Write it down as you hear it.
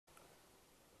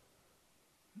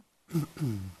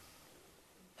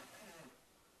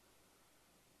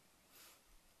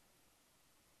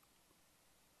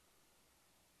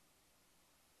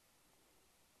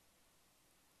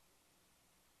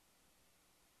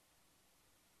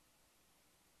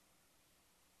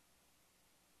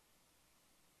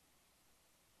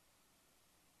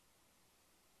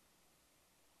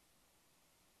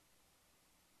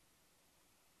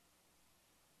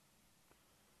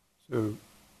So,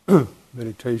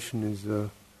 meditation is a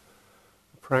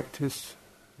practice,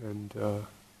 and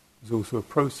there's also a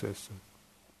process.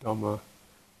 Dhamma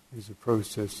is a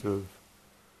process of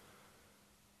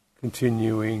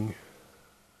continuing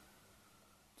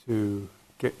to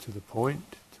get to the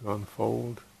point, to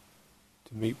unfold,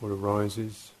 to meet what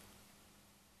arises,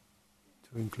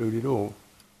 to include it all.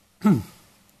 To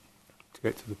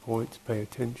get to the point, to pay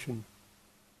attention,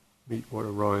 meet what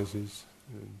arises,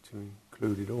 and to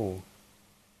include it all.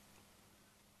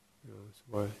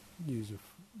 So I use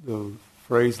the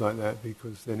phrase like that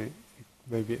because then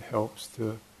maybe it helps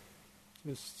to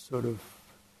just sort of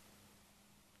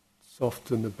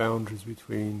soften the boundaries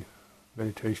between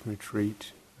meditation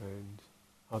retreat and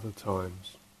other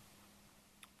times.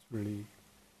 It's really,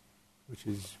 which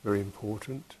is very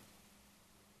important.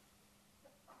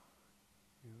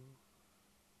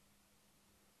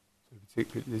 So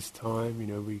particularly at this time,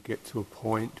 we get to a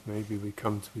point, maybe we've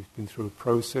been through a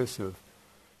process of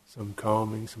some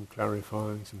calming, some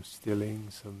clarifying, some stilling,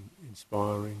 some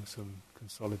inspiring, some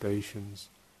consolidations,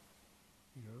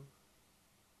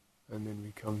 and then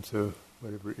we come to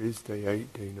whatever it is, day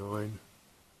 8, day 9,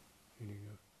 and you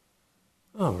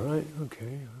go, oh right, okay,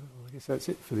 well, I guess that's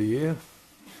it for the year.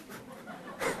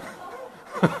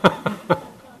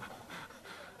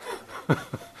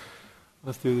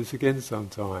 Let's do this again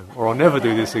sometime, or I'll never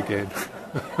do this again.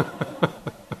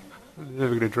 They're never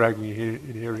going to drag me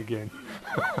in here again.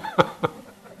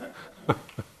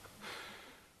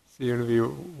 So you're going to be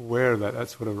aware of that.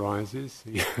 That's what arises.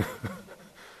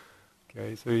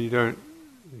 Okay, so you don't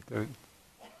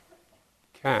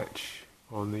catch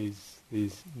on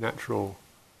these natural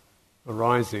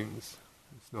arisings.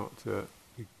 It's not to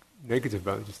be negative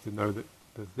about it, just to know that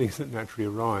the things that naturally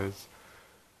arise,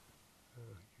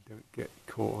 you don't get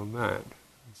caught on that.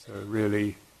 And so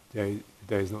really, the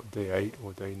day is not day 8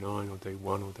 or day 9 or day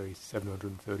 1 or day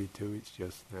 732. It's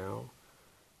just now.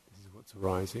 This is what's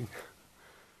arising.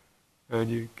 And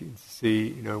you can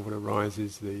see, what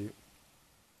arises, the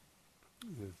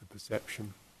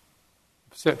perception.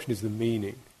 Perception is the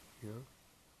meaning,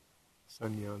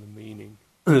 sanya, the meaning,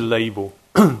 the label.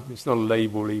 It's not a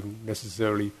label even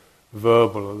necessarily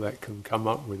verbal or that can come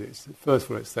up with it. First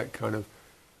of all, it's that kind of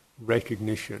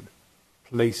recognition,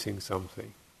 placing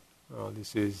something.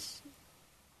 This is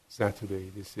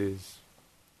Saturday, this is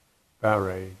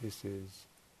Barre, this is,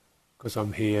 because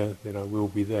I'm here, then I will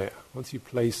be there. Once you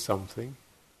place something,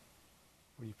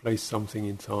 when you place something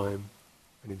in time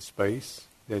and in space,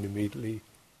 then immediately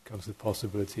comes the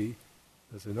possibility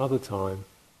there's another time,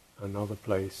 another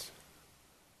place,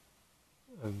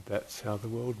 and that's how the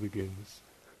world begins.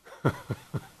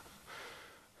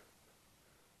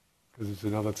 Because there's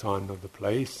another time, another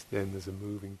place, then there's a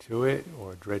moving to it,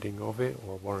 or a dreading of it,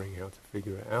 or worrying how to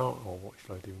figure it out, or what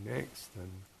should I do next, and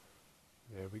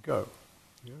there we go.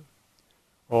 Yeah?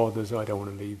 Or there's, I don't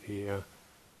want to leave here,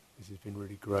 this has been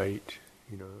really great,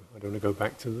 I don't want to go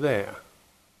back to there,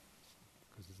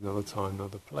 because there's another time,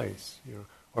 another place.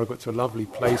 Or I got to a lovely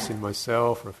place in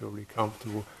myself, or I feel really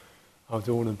comfortable, I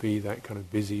don't want to be that kind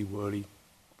of busy, whirly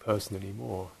person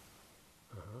anymore.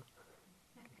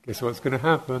 Guess what's going to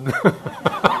happen?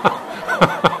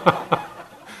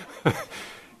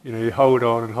 You hold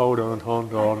on and hold on and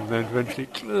hold on, and then eventually,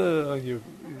 you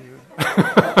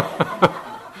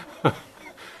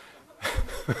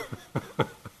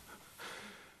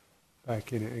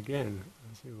back in it again,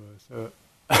 as it were.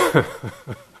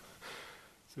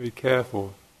 So be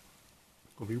careful,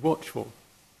 or be watchful.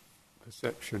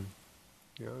 Perception.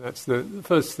 That's the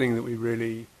first thing that we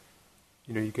really.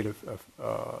 You get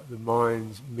the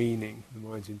mind's meaning, the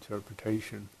mind's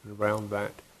interpretation, and around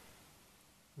that,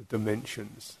 the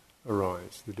dimensions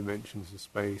arise, the dimensions of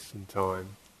space and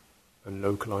time, and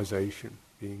localization,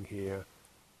 being here.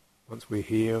 Once we're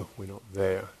here, we're not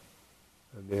there,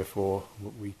 and therefore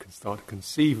we can start to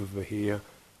conceive of a here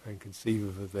and conceive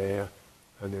of a there,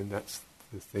 and then that's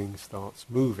the thing starts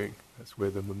moving. That's where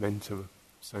the momentum,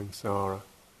 samsara,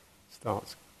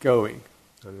 starts going,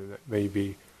 and then that may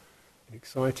be an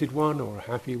excited one, or a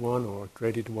happy one, or a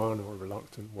dreaded one, or a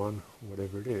reluctant one, or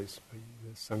whatever it is. But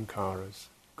the sankharas,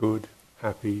 good,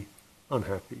 happy,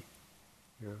 unhappy,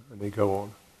 and they go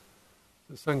on.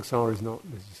 The samsara is not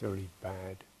necessarily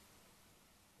bad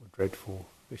or dreadful.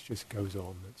 This just goes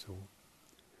on, that's all.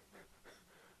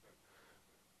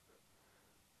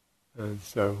 And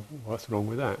so, what's wrong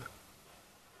with that?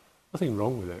 Nothing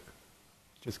wrong with it.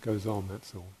 It just goes on,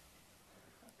 that's all.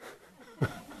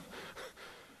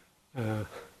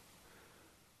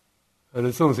 And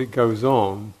as long as it goes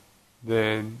on,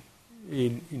 then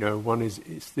one is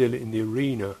still in the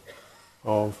arena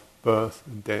of birth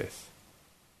and death.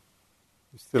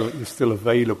 You're still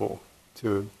available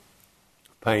to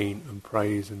pain and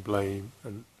praise and blame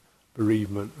and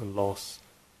bereavement and loss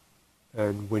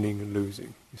and winning and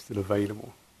losing. You're still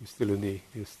available. You're still in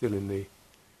the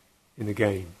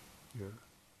game. Yeah.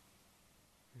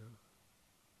 Yeah.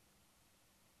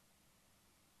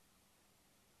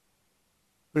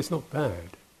 But it's not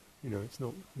bad. It's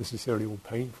not necessarily all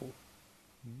painful.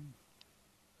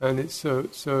 And it's so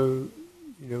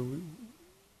you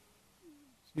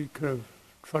kind of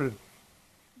try to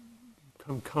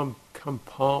come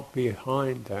part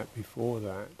behind that before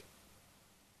that.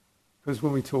 Because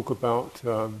when we talk about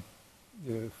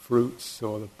fruits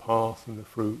or the path and the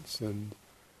fruits and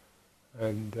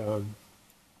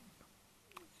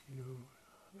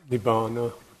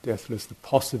nibbana, deathless, the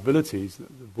possibilities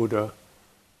that the Buddha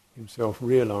himself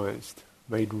realized,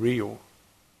 made real,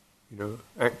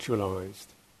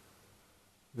 actualized,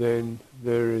 then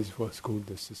there is what's called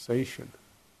the cessation,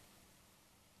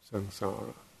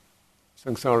 samsara.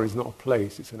 Samsara is not a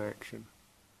place, it's an action.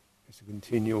 It's a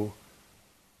continual,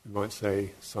 we might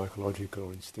say, psychological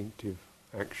or instinctive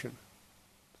action.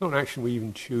 It's not an action we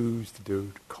even choose to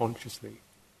do consciously,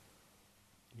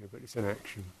 but it's an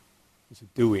action. It's a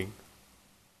doing.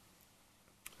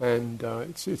 And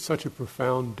it's such a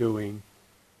profound doing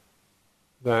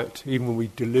that even when we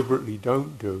deliberately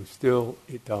don't do, still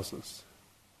it does us.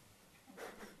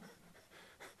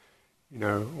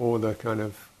 All the kind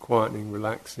of quietening,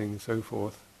 relaxing and so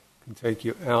forth can take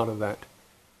you out of that,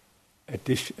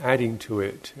 adding to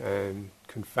it and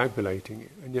confabulating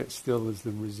it, and yet still there's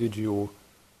the residual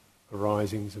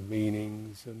arisings of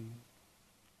meanings and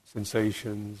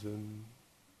sensations and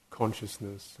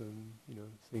consciousness and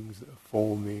things that are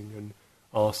forming and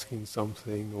asking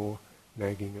something or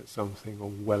nagging at something or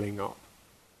welling up.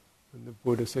 And the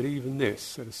Buddha said even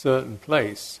this, at a certain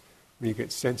place, when you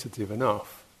get sensitive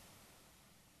enough,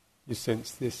 you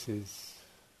sense this is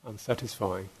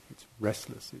unsatisfying, it's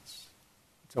restless, it's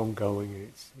ongoing,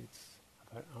 and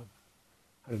I've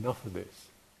had enough of this.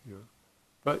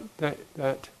 But that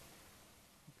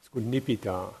it's called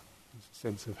nibbida, it's a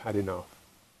sense of had enough.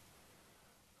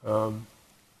 And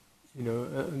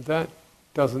that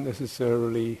doesn't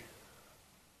necessarily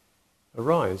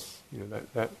arise.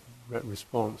 That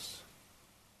response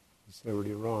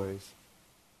necessarily arise.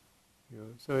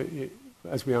 So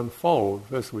as we unfold,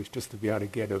 first of all, it's just to be able to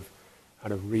get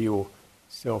out of real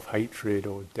self-hatred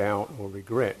or doubt or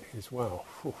regret as well.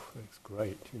 That's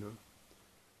great. I'm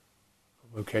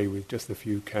okay with just a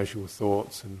few casual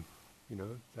thoughts, and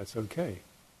that's okay.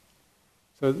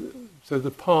 So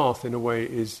the path, in a way,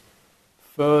 is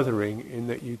furthering in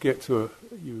that you get to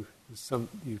you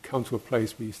come to a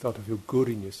place where you start to feel good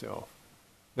in yourself.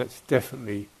 That's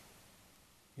definitely,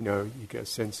 you get a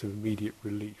sense of immediate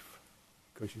relief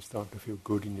because you start to feel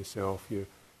good in yourself.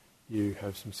 You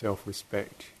have some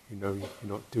self-respect. You're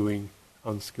not doing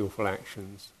unskillful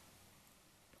actions.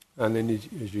 And then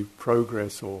as you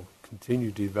progress or continue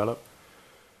to develop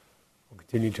or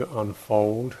continue to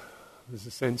unfold, there's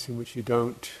a sense in which you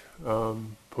don't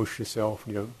push yourself,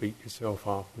 and you don't beat yourself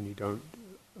up, and you don't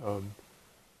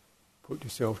put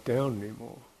yourself down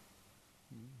anymore.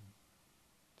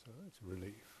 So that's a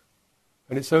relief.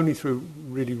 And it's only through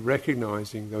really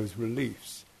recognizing those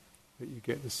reliefs that you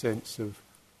get the sense of,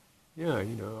 I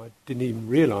didn't even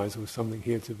realize there was something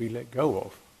here to be let go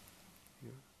of.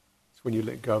 It's when you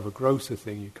let go of a grosser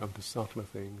thing, you come to subtler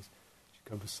things. You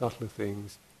come to subtler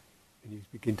things, and you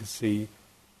begin to see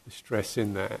the stress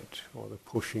in that, or the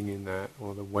pushing in that,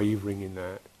 or the wavering in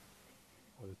that,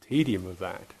 or the tedium of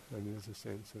that. And there's a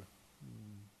sense of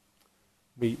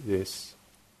meet this,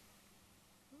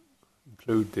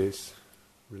 include this,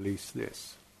 release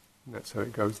this. And that's how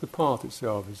it goes. The path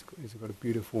itself has got a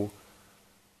beautiful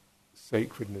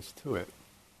sacredness to it,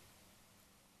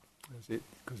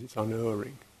 because it's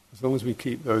unerring. As long as we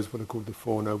keep those, what are called the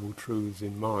Four Noble Truths,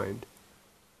 in mind,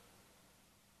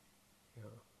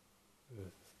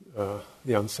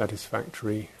 the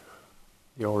unsatisfactory,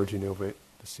 the origin of it,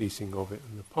 the ceasing of it,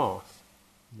 and the path.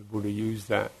 And the Buddha used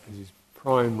that as his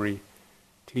primary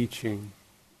teaching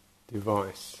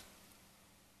device,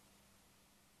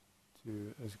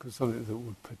 as something that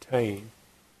would pertain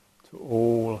to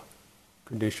all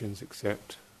conditions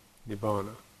except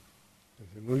nibbana.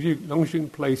 As long as you can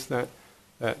place that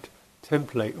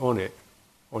template on it,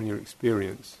 on your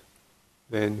experience,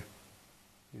 then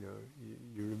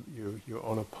you're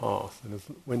on a path. And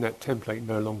when that template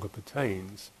no longer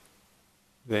pertains,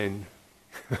 then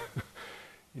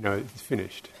it's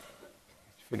finished.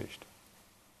 It's finished.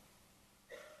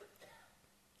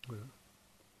 Yeah.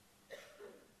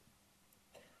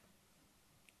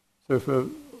 So for a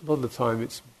lot of the time,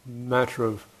 it's a matter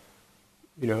of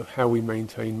how we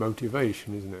maintain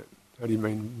motivation, isn't it? How do you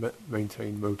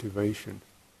maintain motivation?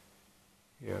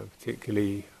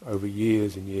 Particularly over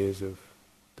years and years of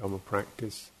Dhamma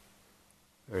practice,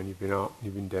 and you've been up,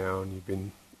 you've been down, you've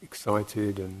been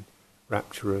excited and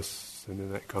rapturous, and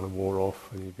then that kind of wore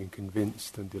off, and you've been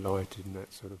convinced and delighted, and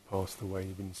that sort of passed away.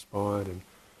 You've been inspired, and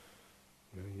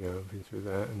you've been through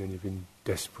that, and then you've been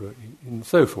desperate, and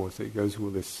so forth. So it goes all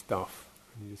this stuff,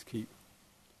 and you just keep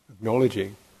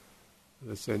acknowledging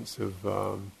the sense of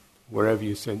wherever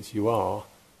you sense you are,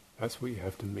 that's what you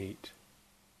have to meet.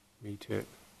 Meet it.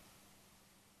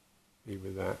 Be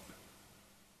with that.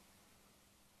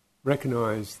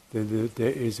 Recognize that there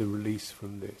is a release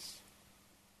from this.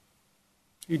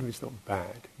 Even if it's not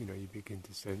bad, you begin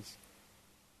to sense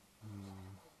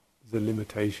there's a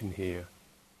limitation here.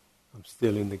 I'm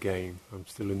still in the game. I'm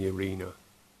still in the arena.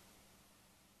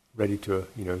 Ready to,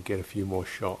 get a few more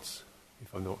shots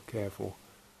if I'm not careful.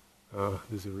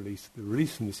 There's a release. The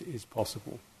release from this is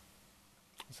possible.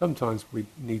 Sometimes we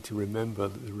need to remember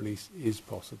that the release is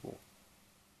possible.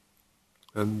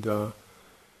 And,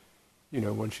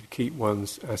 one should keep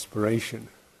one's aspiration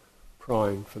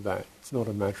primed for that. It's not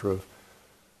a matter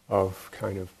of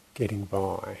kind of getting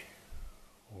by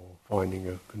or finding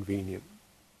a convenient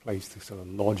place to sort of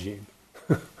lodge in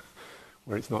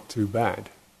where it's not too bad.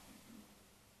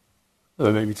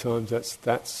 Although maybe times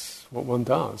that's what one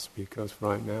does, because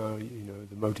right now,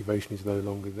 the motivation is no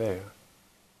longer there.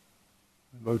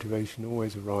 The motivation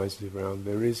always arises around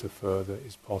there is a further,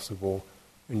 is possible,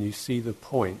 and you see the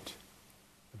point,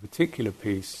 a particular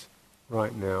piece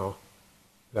right now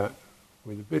that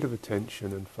with a bit of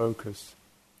attention and focus,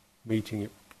 meeting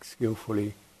it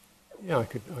skillfully, I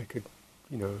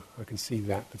can see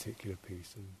that particular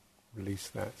piece and release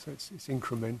that. So it's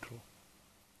incremental.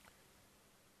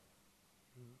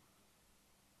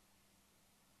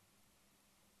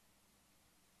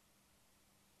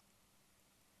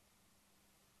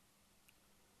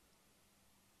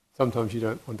 Sometimes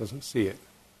one doesn't see it.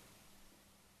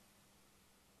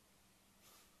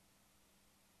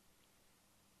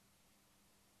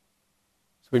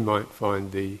 So we might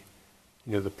find the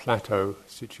plateau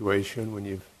situation when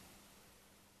you've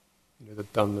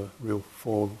done the real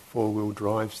four-wheel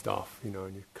drive stuff, and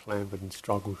you've clambered and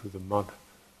struggled through the mud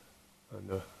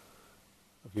of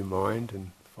your mind,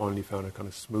 and finally found a kind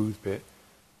of smooth bit.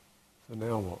 So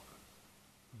now what?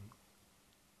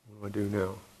 What do I do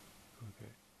now?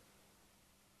 Okay.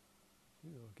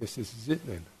 I guess this is it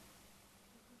then.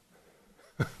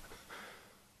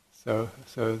 So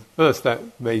first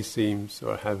that may seem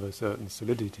sort of have a certain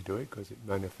solidity to it because it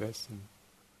manifests, and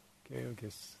okay, I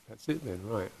guess that's it then,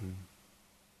 right? And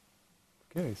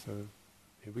okay, so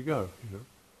here we go,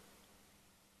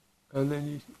 And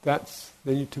then that's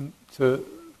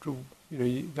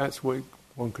what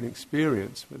one can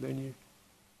experience, but then you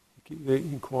keep the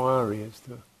inquiry as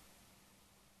to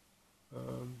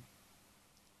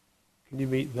can you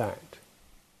meet that?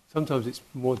 Sometimes it's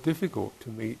more difficult to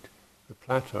meet the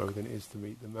plateau than it is to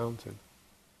meet the mountain.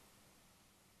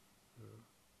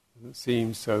 It doesn't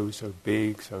seem so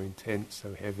big, so intense,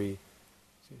 so heavy.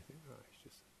 So you think, it's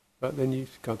just. But then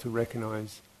you've got to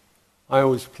recognize. I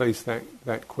always place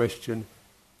that question: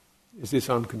 is this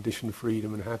unconditioned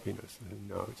freedom and happiness? And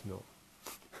no, it's not.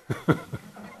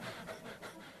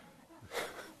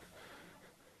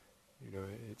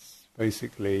 It's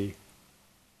basically.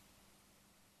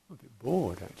 I'm a bit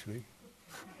bored, actually.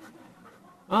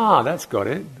 That's got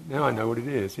it. Now I know what it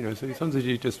is. So sometimes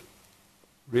you just,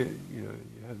 you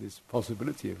have this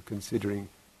possibility of considering,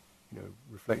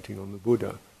 reflecting on the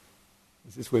Buddha.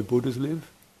 Is this where Buddhas live?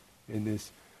 In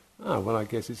this, well, I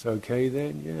guess it's okay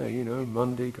then. Yeah,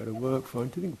 Monday, go to work, fine.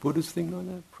 Do you think Buddhas think like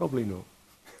that? Probably not.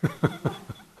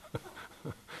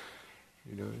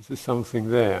 Is there something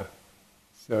there?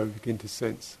 So begin to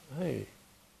sense, hey,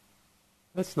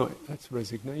 that's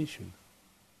resignation.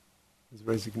 There's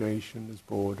resignation, there's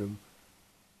boredom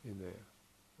in there.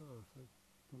 So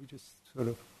we just sort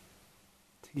of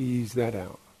tease that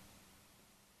out.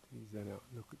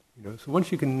 Look at, so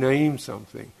once you can name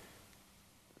something,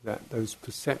 that those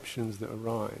perceptions that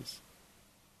arise,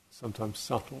 sometimes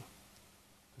subtle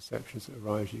perceptions that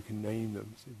arise, you can name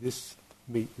them. So this,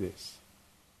 meet this.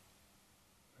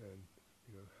 And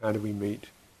How do we meet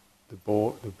the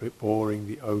bit boring,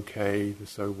 the okay, the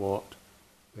so what,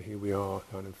 the here we are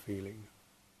kind of feeling?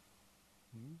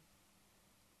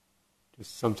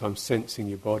 Just sometimes sensing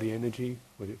your body energy,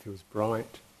 whether it feels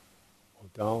bright or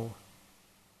dull,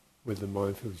 whether the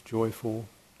mind feels joyful,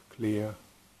 clear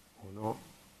or not.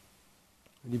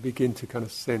 And you begin to kind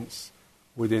of sense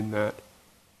within that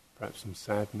perhaps some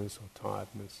sadness or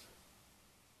tiredness,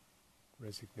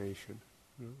 resignation.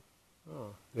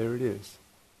 There it is.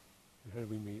 And how do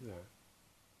we meet that?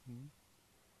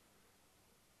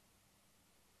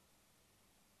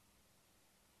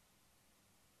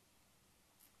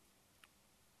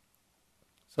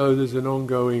 So there's an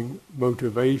ongoing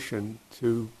motivation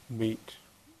to meet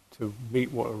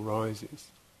what arises,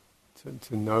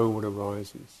 to know what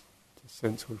arises, to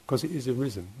sense what, because it is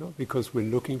arisen, not because we're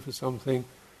looking for something,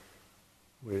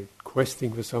 we're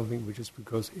questing for something, but just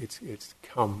because it's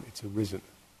come, it's arisen.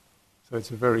 So it's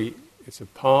a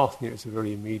path, and it's a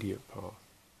very immediate path.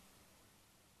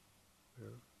 Yeah.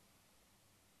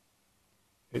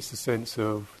 It's the sense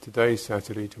of today's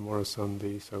Saturday, tomorrow's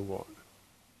Sunday, so what?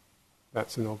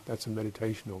 That's a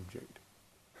meditation object.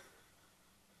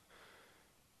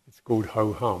 It's called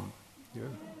ho-hum. Yeah?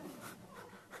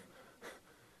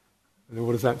 And then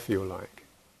what does that feel like?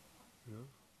 You know?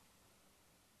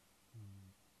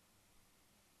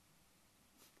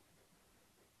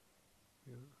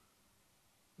 Yeah.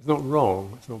 It's not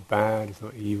wrong. It's not bad. It's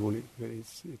not evil.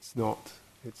 It's not.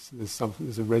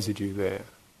 There's a residue there,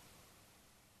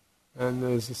 and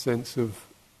there's a sense of,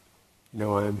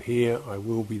 I am here. I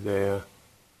will be there.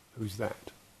 Who's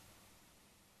that?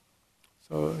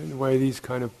 So in a way, these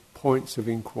kind of points of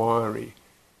inquiry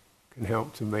can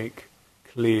help to make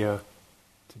clear,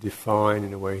 to define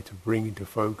in a way, to bring into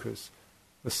focus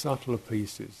the subtler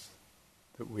pieces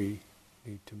that we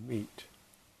need to meet,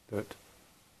 that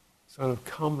sort of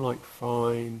come like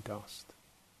fine dust.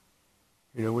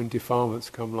 When defilements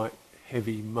come like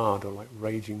heavy mud, or like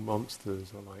raging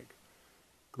monsters, or like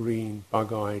green,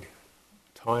 bug-eyed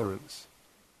tyrants.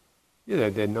 Yeah,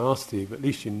 they're nasty, but at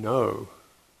least you know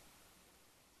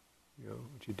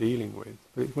what you're dealing with.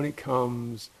 But when it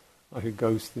comes like a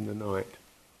ghost in the night,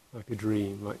 like a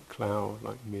dream, like cloud,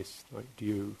 like mist, like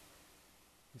dew,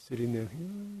 you're sitting there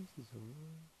thinking, this is all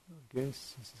right, I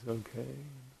guess this is okay.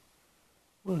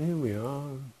 Well, here we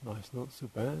are, life's not so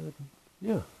bad.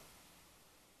 Yeah,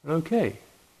 okay.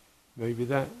 Maybe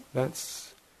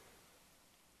that's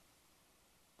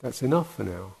enough for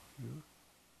now.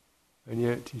 And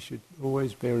yet you should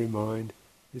always bear in mind,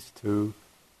 this too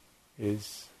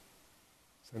is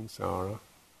samsara,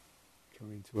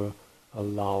 coming to a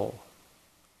lull.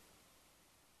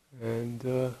 And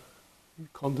you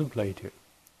contemplate it,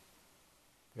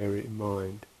 bear it in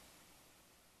mind.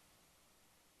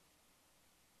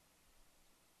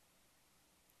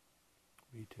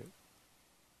 Meet it.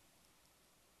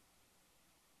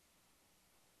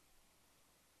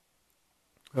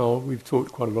 Well, we've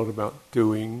talked quite a lot about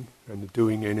doing, and the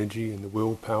doing energy and the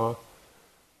willpower,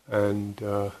 and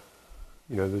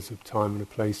there's a time and a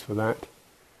place for that,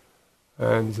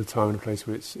 and there's a time and a place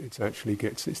where it's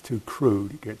too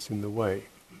crude, it gets in the way.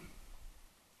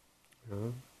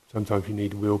 Sometimes you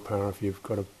need willpower if you've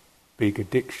got a big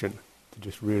addiction, to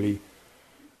just really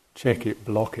check it,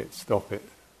 block it, stop it,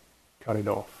 cut it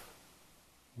off.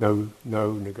 No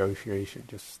negotiation,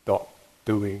 just stop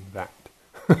doing that.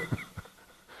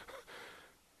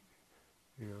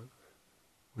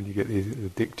 When you get these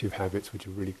addictive habits which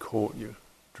have really caught you,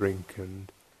 drink and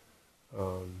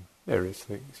various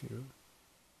things,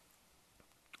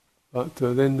 But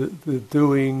then the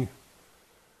doing,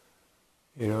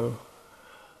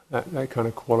 that kind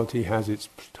of quality has its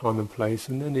time and place,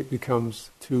 and then it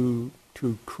becomes too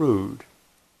crude,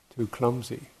 too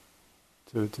clumsy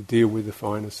to deal with the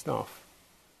finer stuff,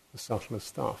 the subtler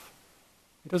stuff.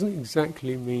 It doesn't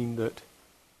exactly mean that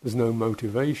there's no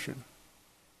motivation.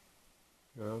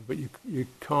 But you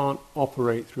can't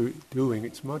operate through doing.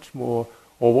 It's much more,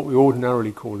 or what we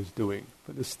ordinarily call as doing.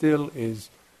 But there still is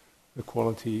the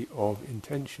quality of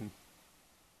intention.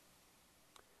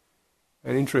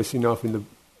 And interesting enough, in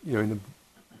the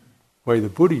way the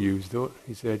Buddha used it,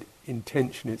 he said,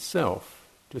 intention itself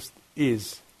just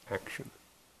is action.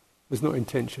 There's not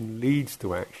intention leads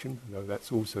to action, though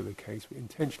that's also the case. But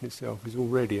intention itself is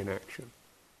already an action.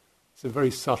 It's a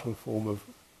very subtle form of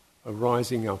a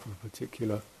rising up of a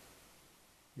particular,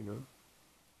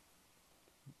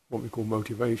 what we call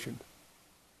motivation.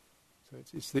 So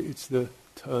it's the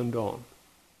turned on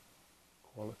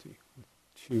quality. We're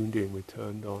tuned in, we're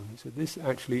turned on. So this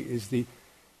actually is you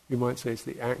might say it's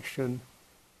the action,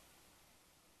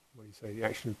 the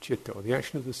action of citta, or the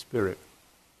action of the spirit.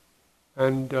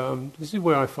 And this is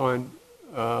where I find,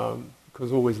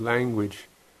 because always language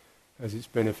has its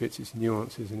benefits, its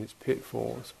nuances and its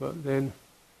pitfalls, but then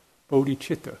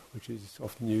bodhicitta, which is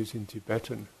often used in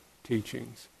Tibetan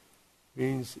teachings,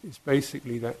 means it's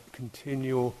basically that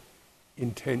continual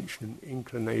intention,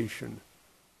 inclination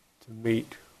to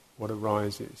meet what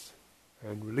arises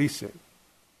and release it.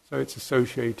 So it's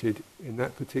associated in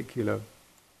that particular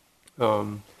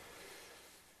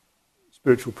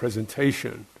spiritual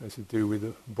presentation has to do with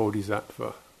the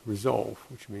bodhisattva resolve,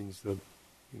 which means which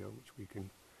we can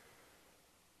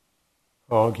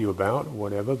argue about or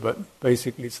whatever, but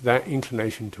basically it's that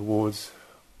inclination towards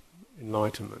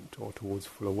enlightenment or towards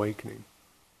full awakening.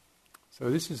 So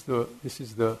this is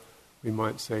the we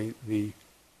might say the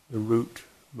root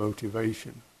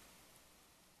motivation.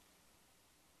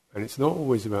 And it's not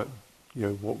always about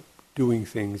doing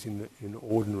things in the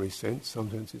ordinary sense.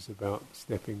 Sometimes it's about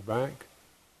stepping back,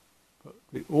 but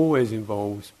it always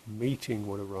involves meeting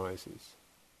what arises.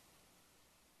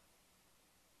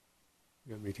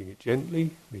 Meeting it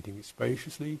gently, meeting it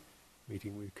spaciously,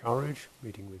 meeting with courage,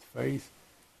 meeting with faith,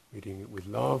 meeting it with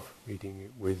love, meeting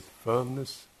it with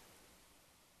firmness.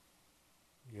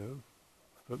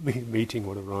 But meeting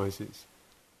what arises,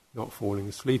 not falling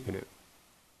asleep in it,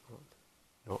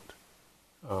 not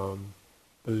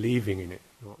believing in it,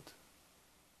 not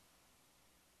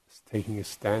taking a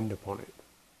stand upon it.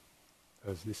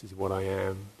 As this is what I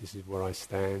am, this is where I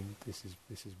stand, this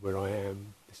is where I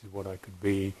am, this is what I could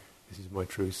be, this is my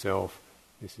true self,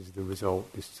 this is the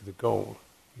result, this is the goal,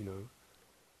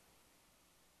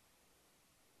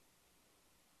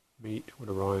 Meet what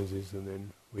arises, and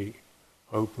then we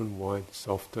open, wide,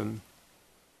 soften,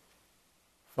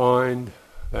 find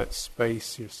that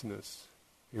spaciousness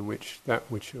in which that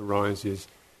which arises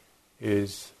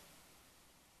is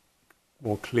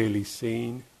more clearly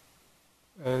seen,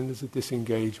 and there's a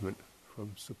disengagement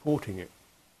from supporting it.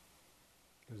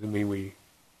 Doesn't mean we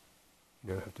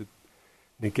have to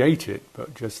negate it,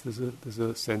 but just there's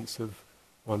a sense of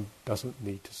one doesn't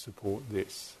need to support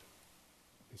this.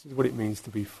 This is what it means to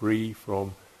be free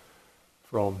from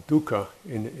dukkha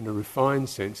in a refined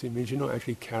sense. It means you're not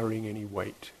actually carrying any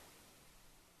weight.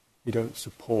 You don't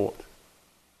support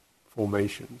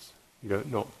formations. You're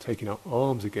not taking up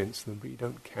arms against them, but you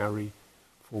don't carry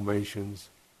formations,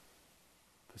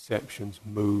 perceptions,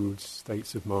 moods,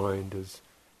 states of mind as,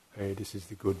 hey, this is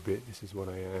the good bit, this is what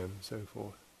I am, and so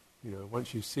forth.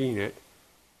 Once you've seen it,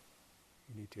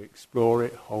 you need to explore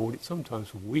it, hold it, sometimes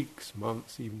for weeks,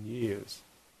 months, even years,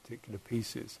 particular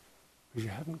pieces, because you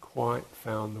haven't quite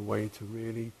found the way to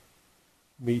really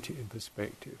meet it in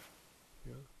perspective.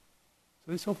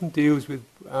 So this often deals with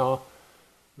our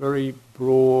very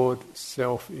broad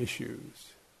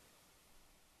self-issues.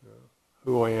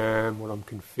 Who I am, what I'm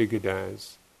configured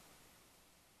as.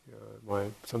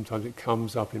 Sometimes it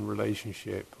comes up in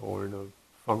relationship or in a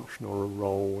function or a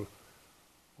role,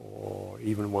 or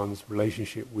even one's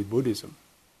relationship with Buddhism.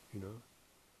 I'm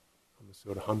a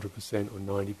sort of 100%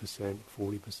 or 90%,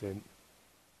 40%,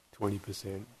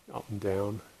 20%, up and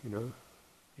down, in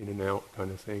and out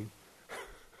kind of thing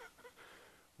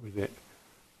with it.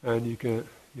 And you can,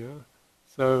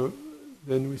 so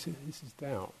then we say, this is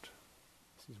doubt,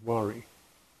 this is worry,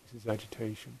 this is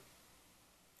agitation.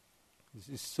 This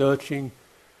is searching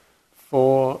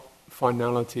for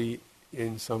finality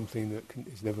in something that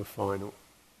is never final.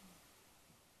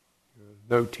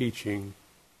 No teaching.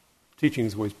 Teaching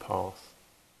is always path.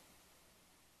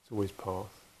 It's always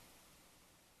path.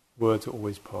 Words are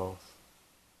always path.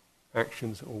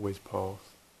 Actions are always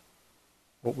path.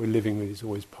 What we're living with is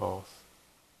always path.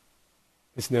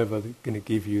 It's never going to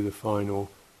give you the final,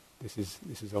 this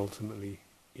is ultimately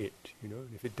it, And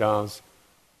if it does,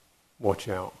 watch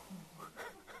out.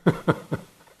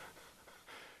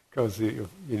 Because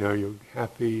you're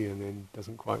happy and then it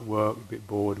doesn't quite work, a bit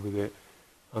bored with it,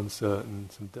 uncertain,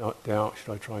 some doubt,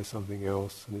 should I try something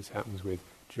else? And this happens with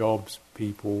jobs,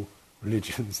 people,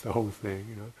 religions, the whole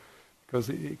thing, because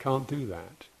it can't do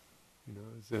that.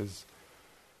 As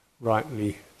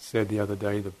rightly said the other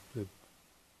day,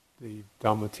 the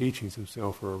Dhamma teachings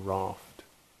themselves are a raft.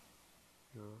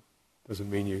 Doesn't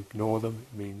mean you ignore them,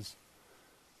 it means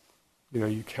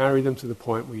you carry them to the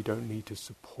point where you don't need to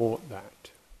support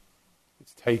that.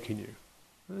 It's taken you.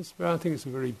 I think it's a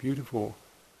very beautiful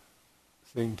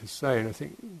thing to say, and I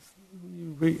think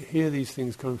when you hear these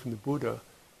things coming from the Buddha,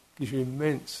 it gives you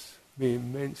immense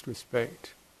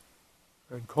respect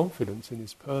and confidence in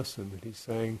this person, that he's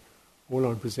saying, all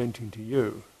I'm presenting to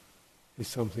you is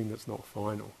something that's not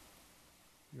final.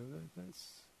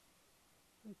 That's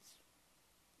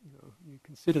you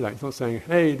consider that. It's not saying,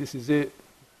 hey, this is it.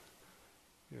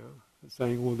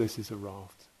 saying all this is a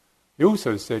raft. He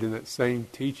also said in that same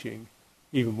teaching,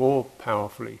 even more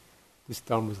powerfully, this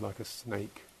Dhamma was like a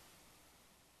snake.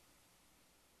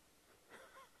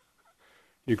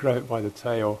 You grab it by the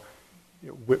tail,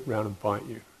 it'll whip round and bite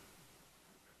you.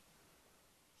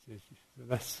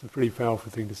 That's a pretty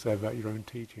powerful thing to say about your own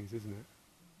teachings, isn't it?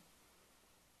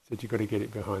 Said you've got to get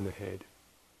it behind the head.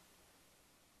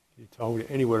 You told it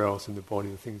anywhere else in the body,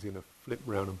 the thing's going to flip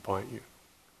round and bite you.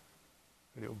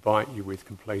 And it will bite you with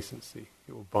complacency.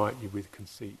 It will bite you with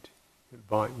conceit. It will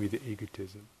bite with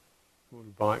egotism. It will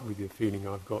bite with your feeling,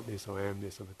 I've got this, I am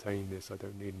this, I've attained this, I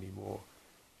don't need any more.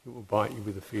 It will bite you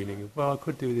with the feeling of, well, I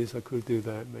could do this, I could do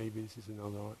that, maybe this is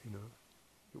another,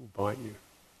 It will bite you.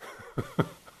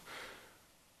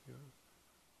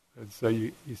 And so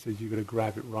you said you've got to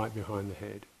grab it right behind the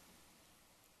head.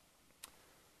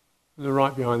 And the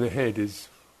right behind the head is,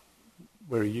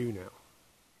 where are you now?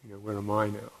 Where am I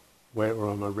now? Where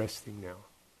am I resting now?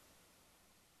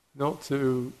 Not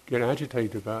to get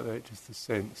agitated about that, just a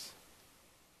sense.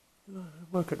 I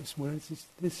woke up this morning, it's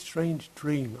this strange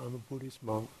dream that I'm a Buddhist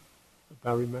monk at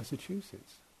Barre,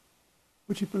 Massachusetts.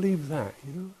 Would you believe that,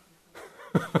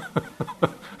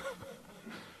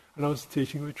 And I was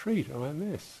teaching a retreat on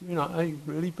this. I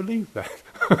really believe that.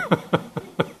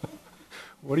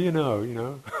 What do you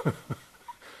know,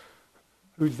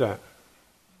 Who's that?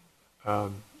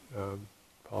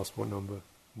 Passport number,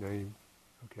 name,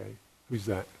 okay. Who's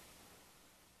that?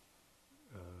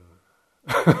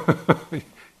 Come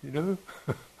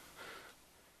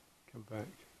back.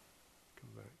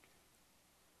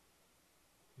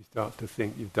 You start to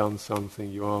think you've done something,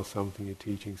 you are something, you're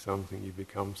teaching something, you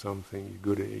become something,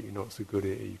 you're good at it, you're not so good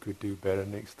at it, you could do better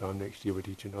next year we'll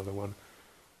teach another one.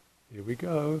 Here we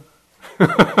go. You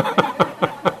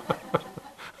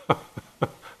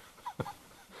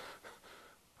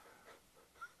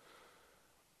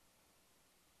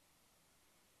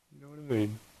know what I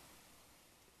mean?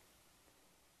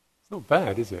 It's not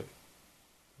bad, is it?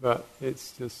 But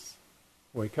it's just,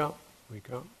 wake up.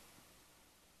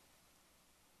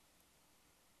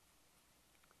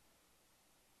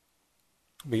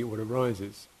 Meet what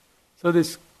arises. So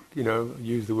this, I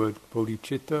use the word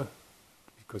bodhicitta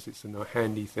because it's a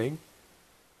handy thing.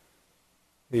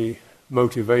 The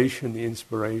motivation, the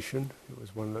inspiration, it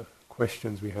was one of the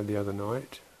questions we had the other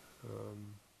night.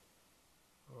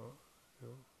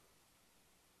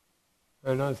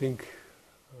 And I think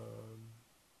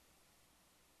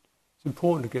it's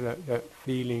important to get that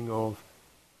feeling of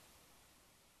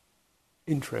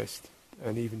interest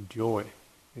and even joy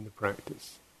in the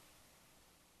practice.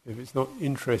 If it's not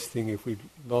interesting, if we've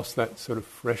lost that sort of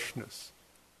freshness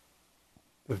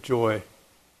of joy,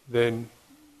 then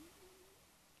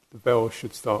the bell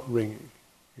should start ringing.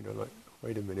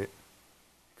 Wait a minute.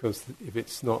 Because if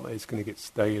it's not, it's going to get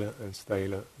staler and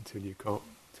staler until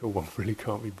one really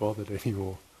can't be bothered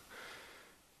anymore.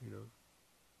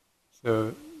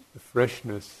 So the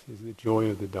freshness is the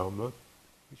joy of the Dhamma,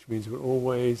 which means we're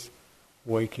always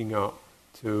waking up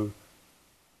to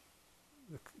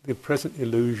the present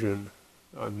illusion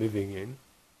that I'm living in,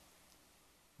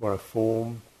 where I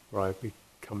form, where I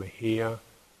become a here,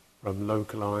 where I'm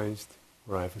localized,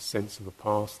 where I have a sense of a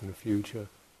past and a future.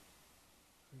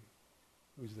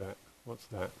 Who's that? What's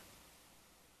that?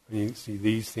 And you see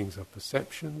these things are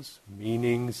perceptions,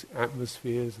 meanings,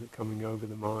 atmospheres that are coming over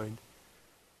the mind.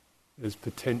 There's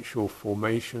potential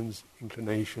formations,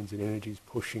 inclinations and energies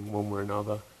pushing one way or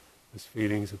another. There's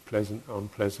feelings of pleasant,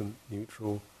 unpleasant,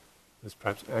 neutral. There's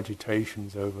perhaps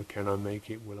agitations over, can I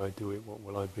make it, will I do it, what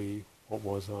will I be, what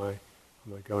was I,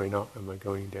 am I going up, am I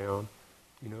going down,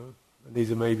 And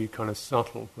these are maybe kind of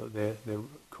subtle, but they're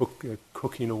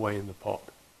cooking away in the pot.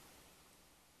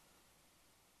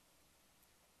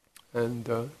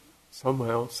 And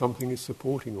somehow something is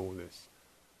supporting all this.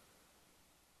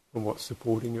 And what's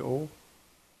supporting it all?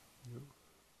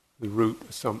 The root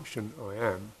assumption, I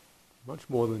am. Much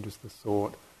more than just the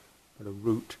thought, but a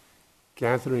root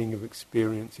gathering of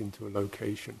experience into a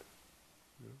location.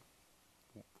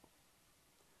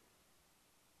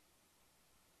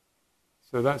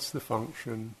 So that's the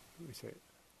function, we say,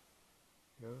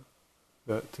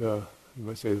 that you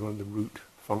might say is one of the root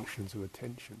functions of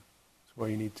attention. That's why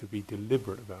you need to be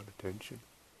deliberate about attention.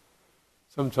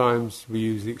 Sometimes we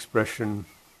use the expression,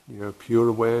 pure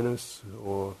awareness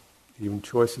or even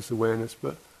choiceless awareness,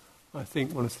 but I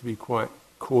think one has to be quite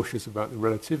cautious about the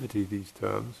relativity of these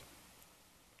terms.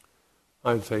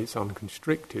 I would say it's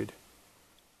unconstricted,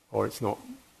 or it's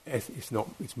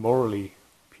morally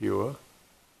pure,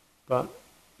 but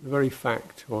the very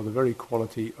fact or the very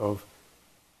quality of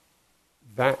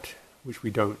that which we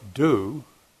don't do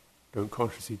don't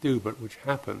consciously do, but which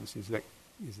happens, is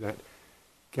that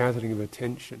gathering of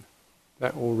attention.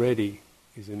 That already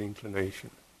is an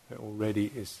inclination. That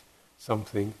already is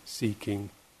something seeking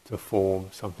to form,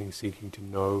 something seeking to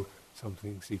know,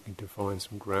 something seeking to find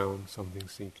some ground, something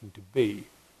seeking to be.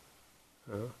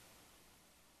 So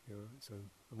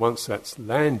once that's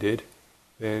landed,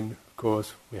 then of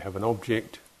course we have an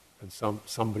object and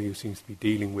somebody who seems to be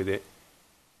dealing with it,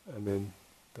 and then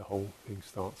the whole thing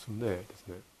starts from there,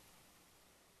 doesn't it?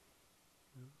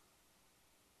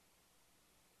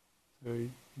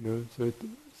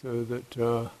 So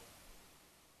that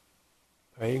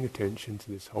paying attention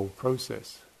to this whole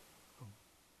process.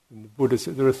 And the Buddha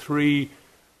said there are three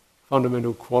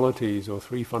fundamental qualities or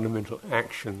three fundamental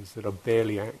actions that are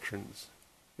barely actions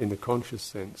in the conscious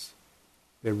sense.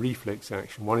 They're reflex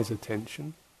action. One is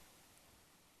attention,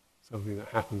 something that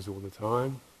happens all the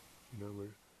time. Where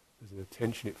there's an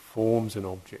attention, it forms an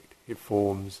object. It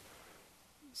forms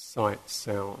sight,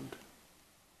 sound.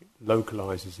 It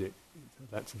localizes it.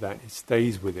 That's that. It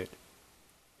stays with it.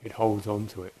 It holds on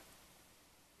to it.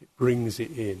 It brings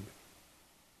it in.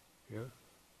 Yeah?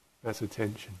 That's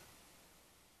attention.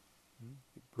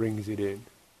 It brings it in.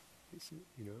 It's,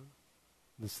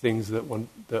 there's things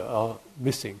that are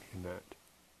missing in that.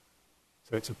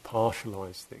 So it's a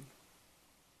partialized thing.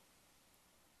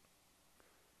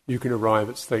 You can arrive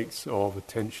at states of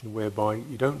attention whereby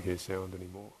you don't hear sound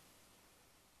anymore.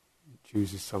 It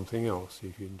chooses something else.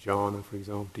 If you're in jhana, for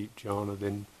example, deep jhana,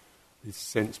 then the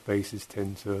sense bases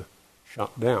tend to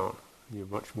shut down. You're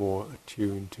much more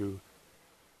attuned to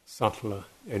subtler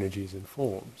energies and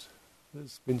forms.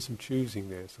 There's been some choosing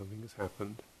there, something has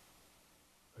happened.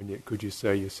 And yet could you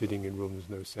say you're sitting in a room, there's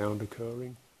no sound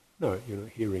occurring? No, you're not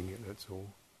hearing it, that's all.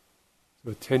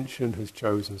 So attention has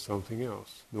chosen something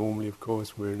else. Normally, of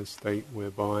course, we're in a state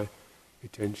whereby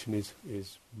attention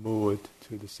is moored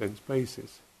to the sense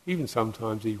basis. Even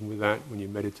sometimes, even with that, when you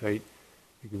meditate,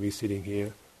 you can be sitting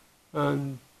here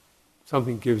and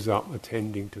something gives up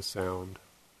attending to sound.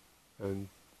 And,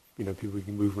 people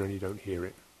can move around, you don't hear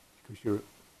it because you're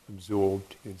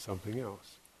absorbed in something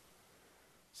else.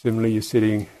 Similarly, you're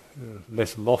sitting in a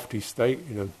less lofty state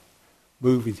in a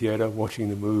movie theatre, watching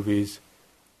the movies,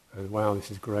 and wow, this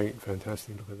is great,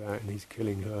 fantastic, look at that, and he's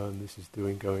killing her, and this is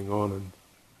going on, and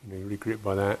you're really gripped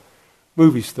by that.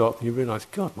 Movie stopped, and you realise,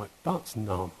 God, my butt's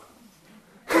numb.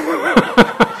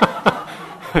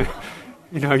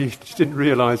 You just didn't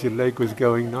realise your leg was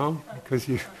going numb, because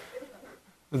you...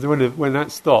 And when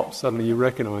that stops, suddenly you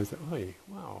recognise that, hey,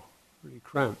 wow, really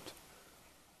cramped.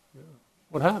 Yeah.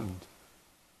 What happened?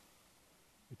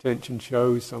 Attention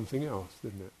chose something else,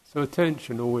 didn't it? So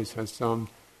attention always has some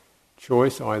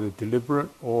choice, either deliberate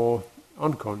or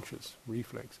unconscious,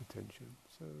 reflex attention.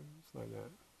 So it's like that.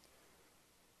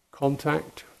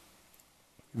 Contact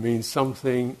means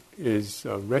something is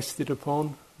rested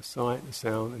upon, a sight, a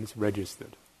sound, and it's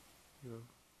registered.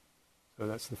 So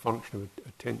that's the function of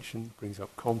attention, brings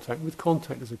up contact. With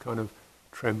contact there's a kind of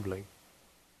trembling.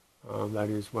 That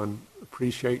is, one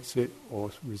appreciates it or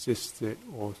resists it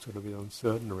or sort of is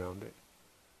uncertain around it.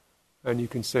 And you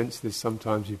can sense this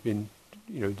sometimes. You've been,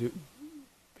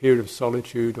 period of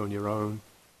solitude on your own,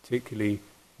 particularly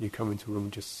you come into a room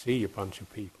and just see a bunch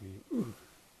of people. You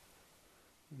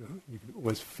can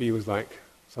almost feels like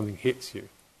something hits you.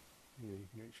 You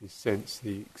can actually sense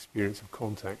the experience of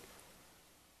contact.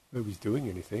 Nobody's doing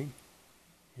anything.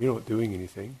 You're not doing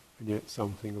anything, and yet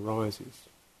something arises.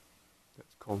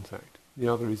 That's contact. The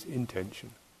other is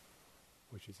intention,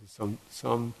 which is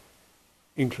some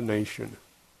inclination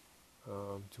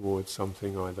towards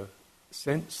something either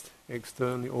sensed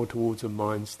externally or towards a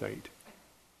mind state.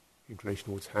 Inclination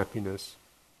towards happiness,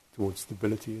 towards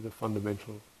stability, are the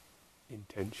fundamental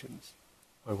intentions.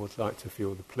 I would like to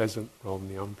feel the pleasant rather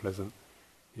than the unpleasant,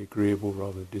 the agreeable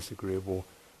rather than disagreeable,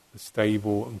 the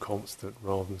stable and constant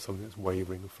rather than something that's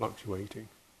wavering and fluctuating.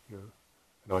 And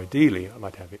ideally, I'd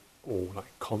like to have it all like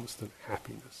constant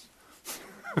happiness.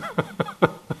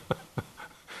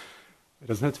 It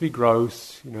doesn't have to be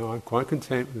gross. I'm quite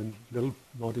content with a little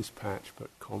modest patch, but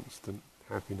constant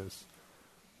happiness.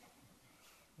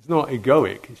 It's not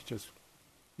egoic. It's just,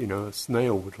 a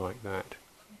snail would like that.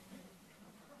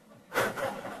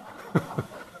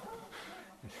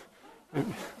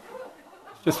 It's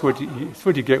just what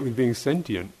you get with being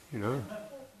sentient, And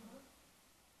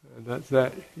that's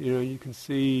that. You can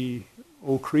see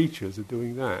all creatures are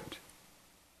doing that,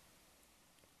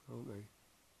 aren't they?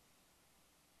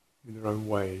 In their own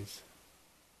ways.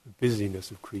 The busyness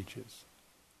of creatures,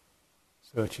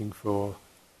 searching for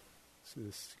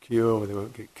secure where they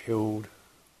won't get killed,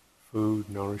 food,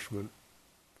 nourishment,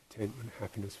 contentment,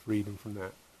 happiness, freedom from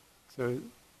that. So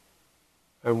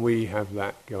And we have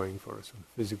that going for us on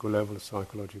a physical level, a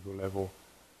psychological level,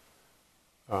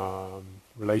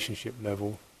 relationship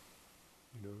level,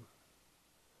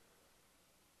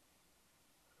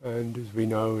 And as we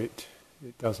know, it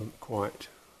doesn't quite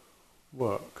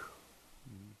work.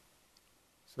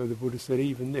 So the Buddha said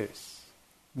even this,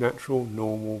 natural,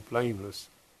 normal, blameless,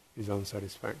 is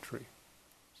unsatisfactory.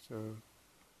 So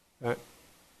that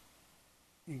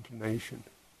inclination.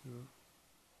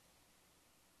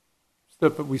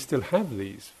 But we still have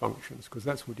these functions, because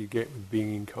that's what you get with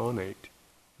being incarnate,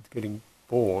 with getting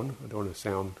born. I don't want to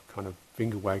sound kind of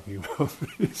finger-wagging about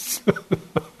this.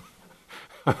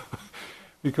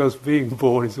 Because being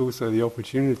born is also the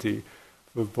opportunity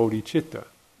for bodhicitta,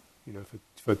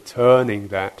 for turning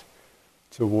that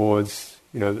towards,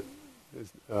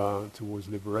 towards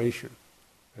liberation.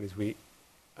 That is, we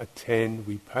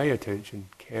pay attention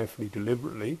carefully,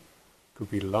 deliberately.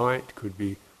 Could be light, could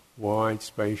be wide,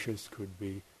 spacious, could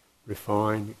be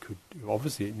refined.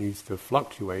 Obviously it needs to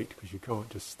fluctuate, because you can't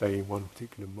just stay in one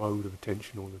particular mode of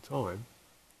attention all the time.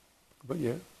 But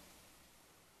yeah,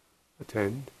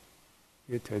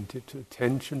 be attentive to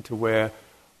attention to where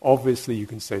obviously you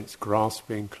can sense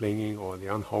grasping, clinging, or the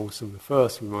unwholesome. The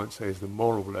first we might say is the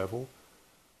moral level,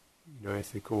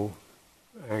 ethical,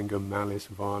 anger, malice,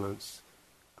 violence,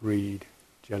 greed,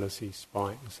 jealousy,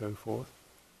 spite, and so forth.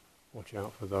 Watch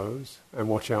out for those, and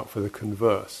watch out for the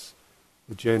converse,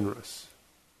 the generous,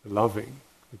 the loving,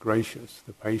 the gracious,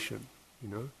 the patient,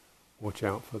 Watch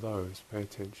out for those, pay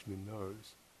attention in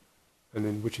those. And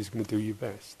then which is going to do you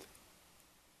best,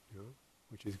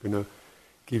 which is going to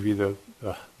give you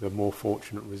the more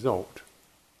fortunate result.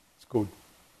 It's called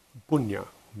punya,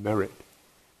 merit.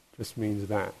 Just means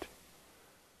that.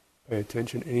 Pay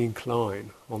attention and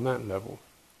incline on that level.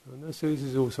 And so this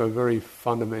is also a very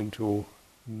fundamental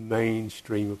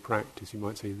mainstream of practice. You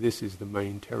might say this is the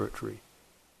main territory.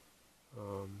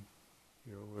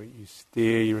 Where you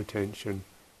steer your attention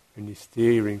and you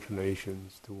steer your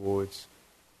inclinations towards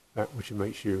that which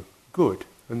makes you good.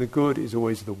 And the good is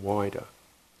always the wider.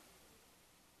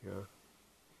 Look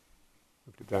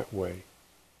at it that way.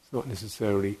 It's not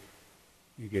necessarily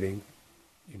you getting,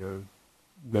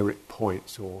 merit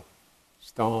points or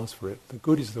stars for it. The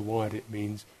good is the wider. It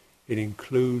means it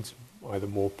includes either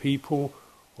more people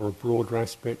or a broader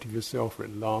aspect of yourself, or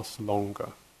it lasts longer.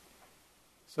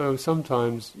 So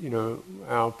sometimes,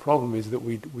 our problem is that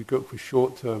we go for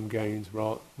short-term gains,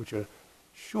 which are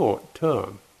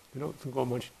short-term. They've not got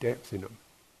much depth in them.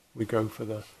 We go for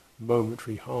the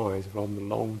momentary highs rather than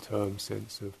the long-term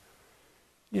sense of,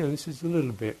 this is a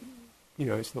little bit,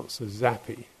 it's not so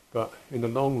zappy, but in the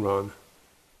long run,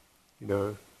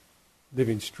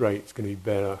 living straight is going to be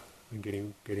better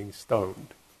than getting stoned.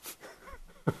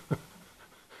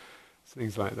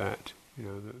 Things like that,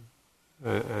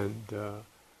 and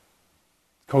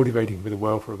cultivating for the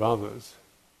welfare of others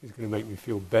is going to make me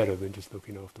feel better than just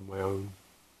looking after my own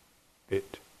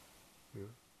bit.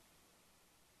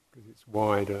 Because it's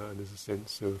wider and there's a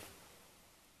sense of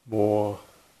more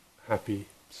happy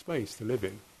space to live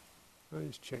in.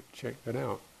 Just check that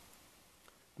out.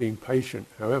 Being patient,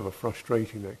 however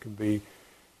frustrating that can be,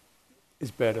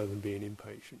 is better than being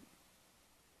impatient.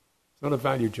 It's not a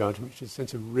value judgment, it's just a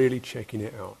sense of really checking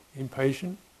it out.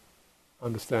 Impatient,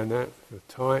 understand that. If you're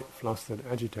tight, flustered,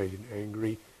 agitated,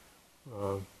 angry,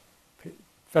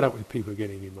 fed up with people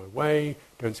getting in my way,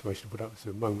 don't see why I should put up with it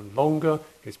a moment longer,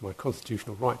 it's my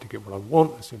constitutional right to get what I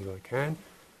want as soon as I can.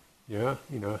 How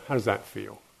does that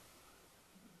feel?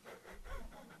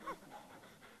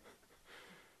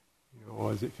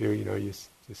 Or does it feel, you're just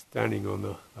standing on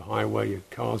the highway, your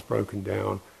car's broken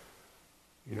down,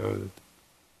 the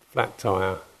flat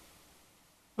tyre.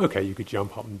 Okay, you could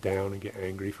jump up and down and get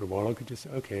angry for a while. I could just say,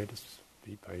 okay, just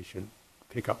be patient.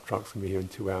 Pickup truck's going to be here in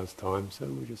 2 hours' time, so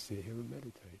we'll just sit here and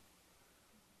meditate.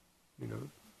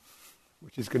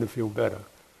 Which is going to feel better.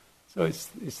 So it's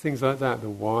things like that, the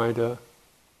wider.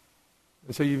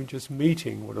 And so you're just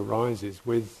meeting what arises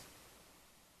with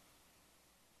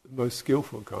the most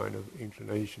skillful kind of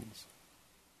inclinations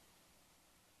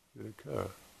that occur.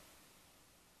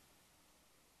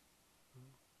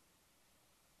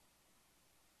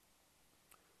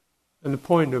 And the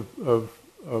point of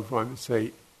I would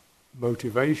say,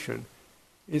 motivation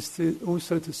is to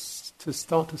also to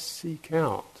start to seek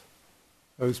out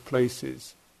those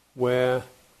places where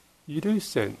you do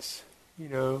sense,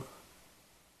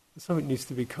 something needs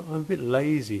to be, I'm a bit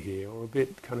lazy here, or a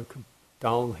bit kind of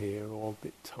dull here, or a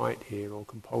bit tight here, or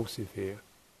compulsive here.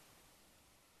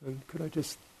 And could I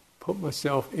just put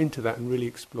myself into that and really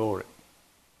explore it?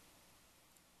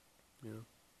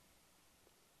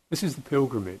 This is the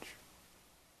pilgrimage.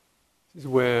 This is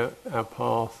where our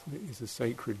path is a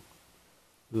sacred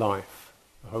life,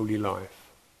 a holy life.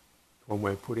 One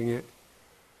way of putting it,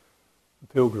 a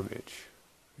pilgrimage.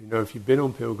 You know, if you've been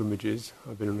on pilgrimages,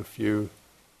 I've been on a few,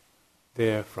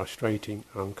 they're frustrating,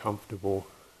 uncomfortable,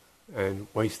 and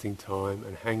wasting time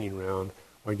and hanging around,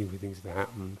 waiting for things to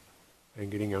happen, and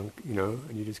getting, and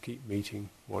you just keep meeting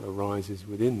what arises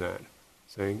within that,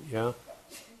 saying, yeah,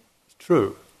 it's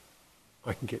true,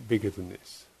 I can get bigger than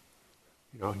this.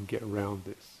 I can get around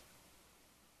this.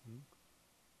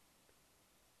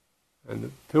 And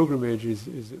the pilgrimage is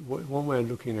one way of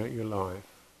looking at your life.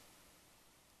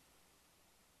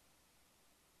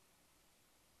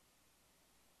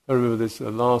 I remember this,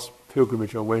 the last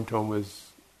pilgrimage I went on was,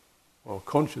 well,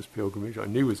 conscious pilgrimage, I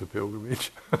knew was a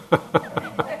pilgrimage.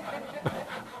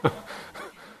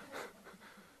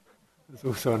 There's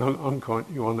also an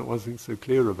unconscious one that wasn't so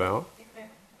clear about,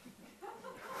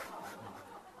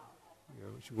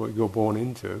 which is what you're born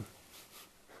into.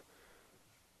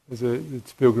 There's a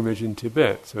pilgrimage in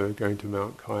Tibet, so going to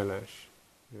Mount Kailash,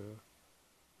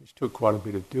 which took quite a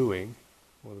bit of doing,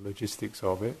 all the logistics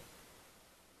of it.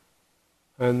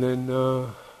 And then,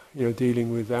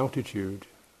 dealing with altitude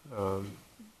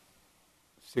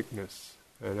sickness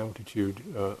and altitude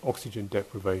oxygen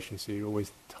deprivation, so you're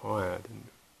always tired and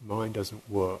mind doesn't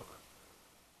work,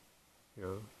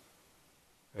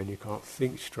 and you can't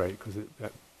think straight because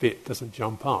that bit doesn't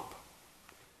jump up.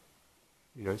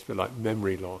 It's a bit like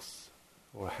memory loss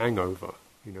or a hangover,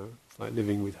 It's like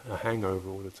living with a hangover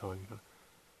all the time.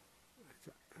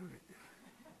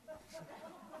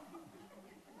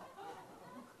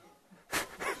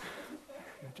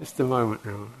 Just a moment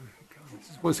now. God, this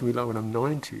is what's going to be like when I'm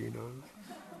 90,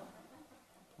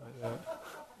 Like that.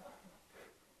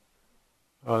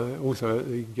 Also,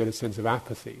 you can get a sense of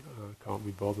apathy. I can't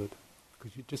be bothered.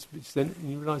 Because then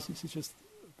you realise this is just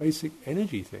a basic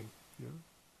energy thing,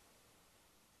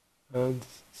 And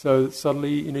so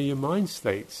suddenly, your mind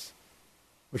states,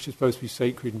 which is supposed to be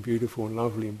sacred and beautiful and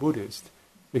lovely and Buddhist,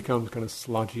 becomes kind of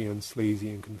sludgy and sleazy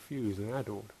and confused and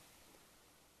addled.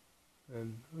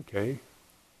 And okay,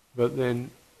 but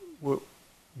then we'll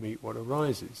meet what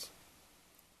arises.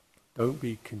 Don't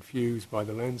be confused by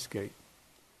the landscape.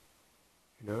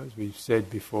 As we've said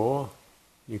before,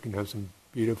 you can have some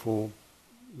beautiful,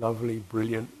 lovely,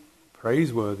 brilliant,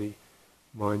 praiseworthy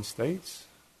mind states,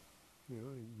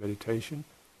 in meditation.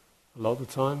 A lot of the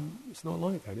time, it's not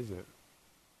like that, is it?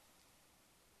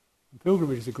 And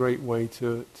pilgrimage is a great way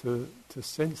to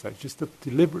sense that, just to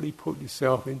deliberately put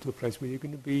yourself into a place where you're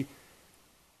going to be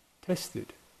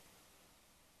tested.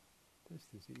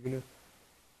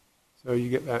 So you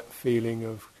get that feeling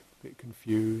of a bit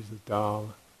confused,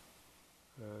 dull,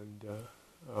 and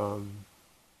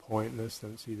pointless.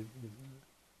 Don't see the.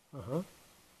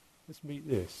 Let's meet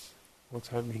this. What's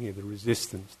happening here? The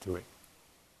resistance to it,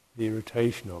 the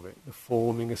irritation of it, the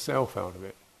forming a self out of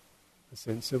it, the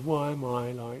sense of why am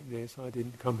I like this? I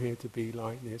didn't come here to be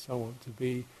like this. I want to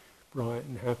be bright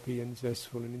and happy and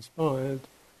zestful and inspired.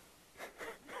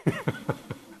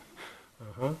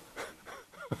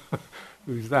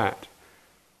 Who's that?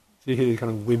 So you hear this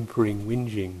kind of whimpering,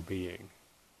 whinging being.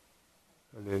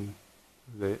 And then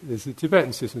there's the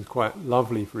Tibetan system is quite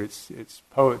lovely for its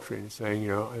poetry and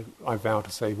saying, I vow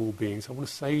to save all beings. I want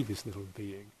to save this little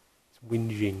being, this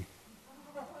whinging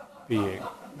being,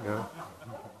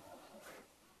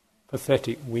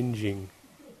 pathetic whinging,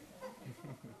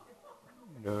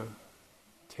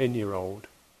 10-year-old.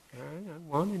 I don't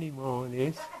want any more of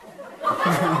this.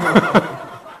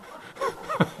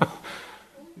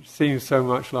 It seems so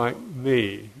much like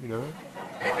me,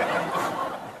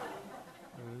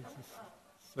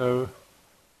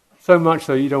 So much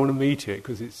so you don't want to meet it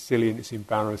because it's silly and it's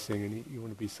embarrassing and you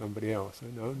want to be somebody else. So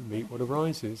no, meet what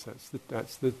arises. That's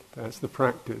the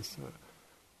practice.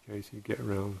 Okay, so you get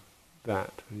around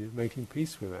that and you're making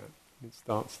peace with that. It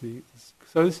starts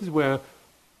so this is where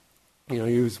you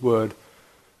use the word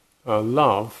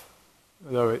love,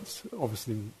 although it's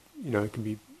obviously it can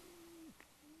be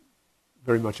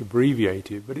very much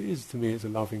abbreviated, but it is, to me, it's a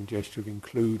loving gesture of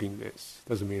including this.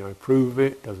 Doesn't mean I approve of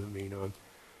it, doesn't mean I'm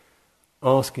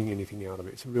asking anything out of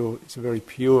it. It's a very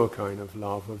pure kind of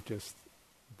love of just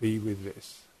be with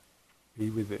this.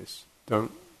 Be with this.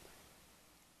 Don't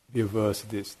be averse to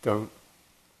this. Don't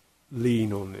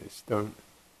lean on this. Don't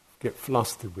get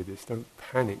flustered with this. Don't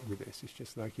panic with this. It's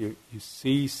just like you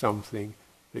see something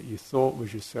that you thought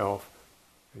was yourself,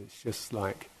 and it's just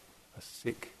like a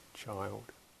sick child.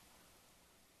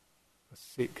 A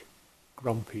sick,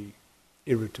 grumpy,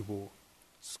 irritable,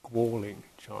 squalling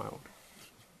child.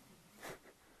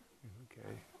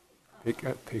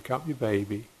 Okay, pick up your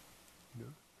baby.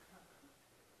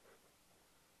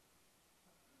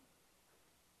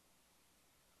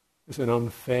 It's an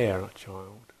unfair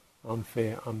child,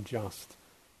 unfair, unjust,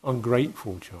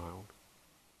 ungrateful child.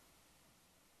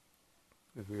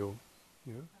 As we all,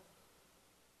 you know.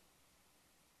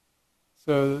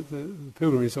 So the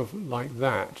pilgrimage is often like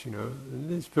that, you know. And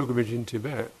this pilgrimage in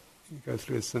Tibet, you go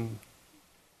through some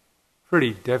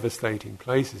pretty devastating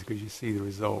places because you see the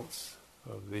results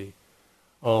of the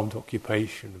armed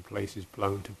occupation and places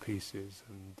blown to pieces,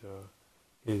 and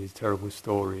hear these terrible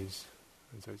stories.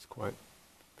 And so it's quite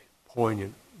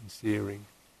poignant and searing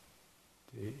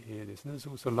to hear this. And there's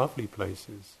also lovely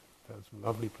places. Found some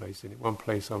lovely places. In one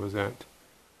place I was at,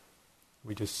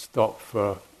 we just stopped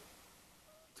to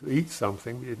eat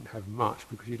something. We didn't have much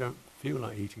because you don't feel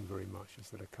like eating very much.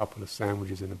 Just had a couple of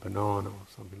sandwiches and a banana or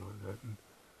something like that. And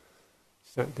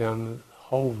sat down, the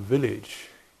whole village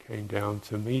came down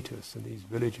to meet us, and these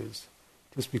villagers,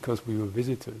 just because we were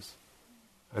visitors,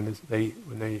 and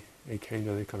when they came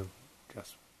down, they kind of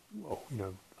just, well, you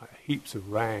know, like heaps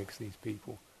of rags, these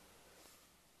people.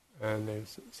 And they were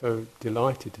so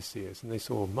delighted to see us, and they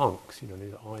saw monks, you know,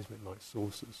 their eyes went like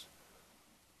saucers,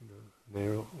 you know, and they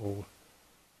were all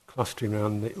clustering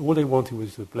around. All they wanted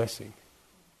was a blessing.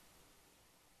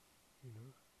 You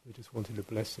know, they just wanted a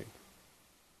blessing.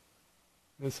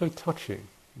 And it's so touching,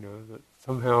 you know, that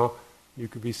somehow you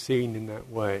could be seen in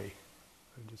that way,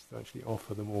 and just actually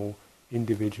offer them all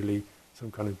individually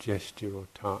some kind of gesture or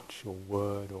touch or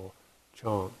word or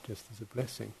chant, just as a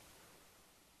blessing.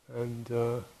 And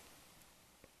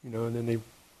you know, and then they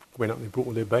went up, they brought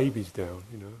all their babies down,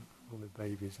 you know, all their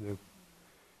babies, and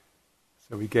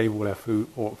so we gave all our food,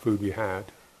 what food we had,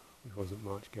 which wasn't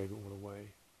much, gave it all away.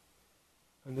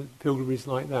 And the pilgrimage is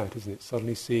like that, isn't it?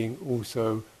 Suddenly seeing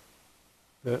also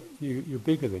that you're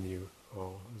bigger than you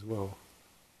are as well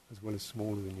as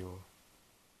smaller than you are.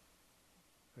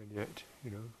 And yet,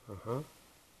 you know,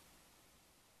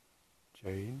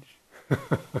 change.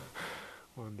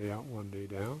 One day up, one day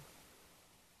down.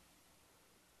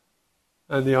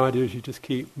 And the idea is you just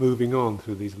keep moving on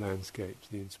through these landscapes,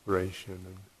 the inspiration.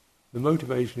 And the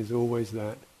motivation is always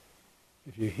that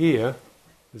if you're here,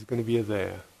 there's going to be a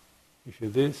there. If you're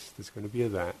this, there's going to be a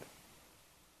that.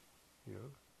 You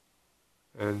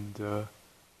know? And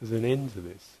there's an end to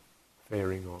this,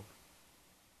 faring on.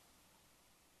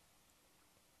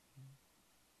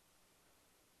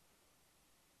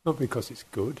 Not because it's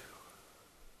good,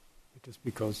 but just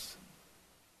because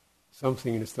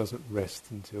something in us doesn't rest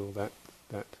until that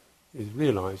is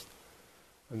realised,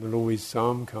 and there's always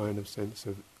some kind of sense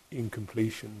of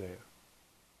incompletion there.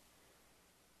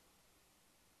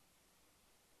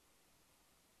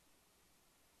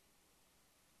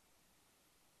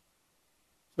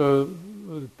 So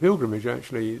the pilgrimage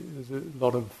actually is a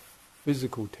lot of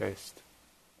physical test,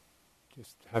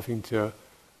 just having to,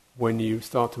 when you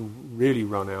start to really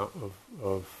run out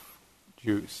of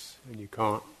juice and you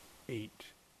can't eat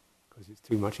because it's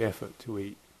too much effort to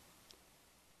eat,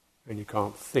 and you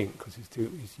can't think because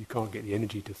you can't get the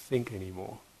energy to think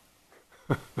anymore.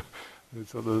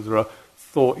 So there are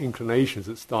thought inclinations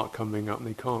that start coming up and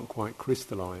they can't quite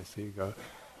crystallize. So you go,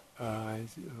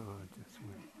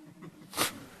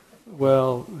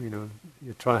 well, you know,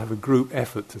 you try to have a group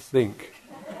effort to think.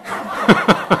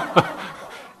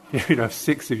 You know,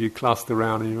 6 of you cluster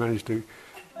around and you manage to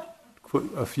put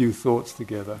a few thoughts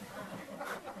together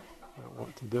about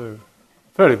what to do.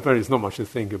 But it's not much to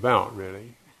think about,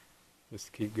 really.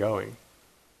 Just keep going.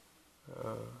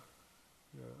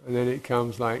 And then it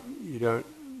comes like you don't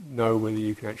know whether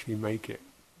you can actually make it.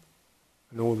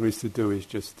 And all there is to do is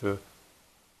just to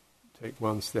take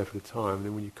one step at a time. And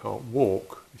then when you can't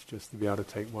walk, it's just to be able to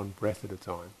take one breath at a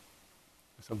time.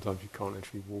 Sometimes you can't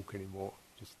actually walk anymore.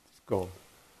 Just it's gone.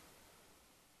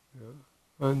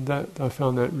 Yeah. And I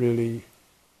found that really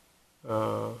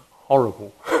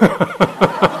horrible.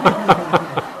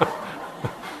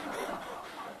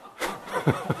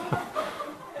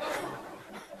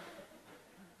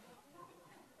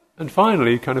 And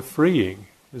finally, kind of freeing,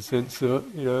 the sense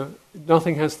of, you know,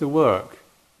 nothing has to work.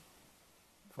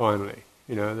 Finally,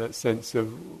 you know, that sense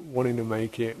of wanting to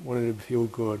make it, wanting to feel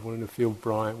good, wanting to feel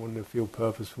bright, wanting to feel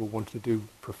purposeful, wanting to do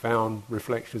profound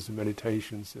reflections and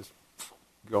meditations, just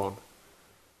gone,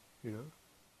 you know.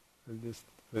 And just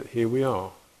that here we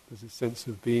are. There's a sense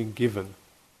of being given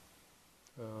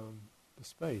the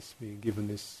space, being given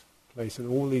this place, and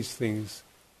all these things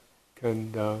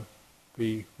can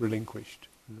be relinquished.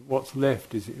 And what's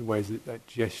left is, in ways, that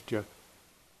gesture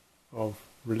of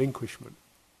relinquishment.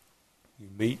 You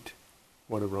meet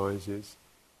what arises.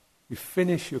 You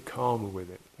finish your karma with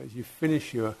it. As you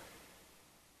finish your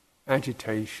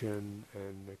agitation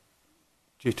and the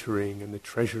jittering and the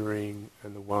treasuring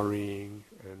and the worrying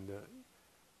and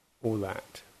all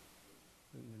that.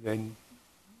 then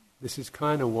this is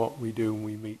kind of what we do when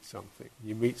we meet something.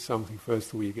 You meet something, first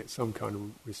of all, you get some kind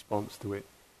of response to it,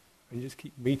 and you just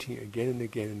keep meeting it again and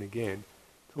again and again.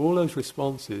 So all those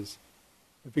responses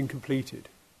have been completed.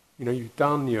 You've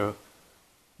done your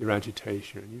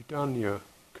agitation, you've done your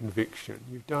conviction,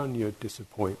 you've done your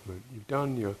disappointment, you've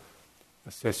done your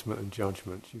assessment and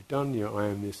judgment, you've done your I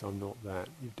am this, I'm not that,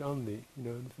 you've done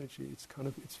and eventually it's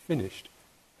finished.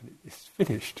 And it's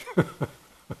finished.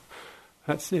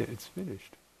 That's it, it's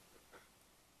finished.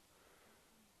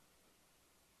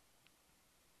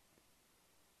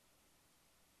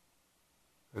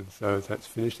 And so as that's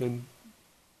finished, then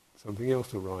something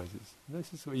else arises. And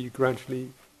this is where you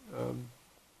gradually,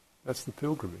 that's the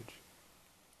pilgrimage.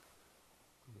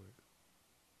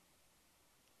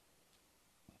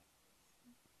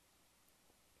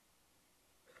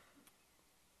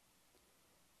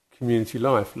 Community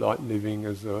life, like living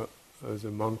as a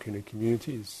monk in a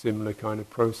community, is a similar kind of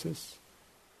process.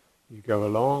 You go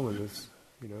along, and there's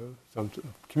some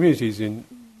communities in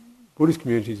Buddhist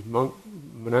communities,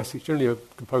 monastics generally are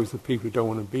composed of people who don't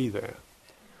want to be there.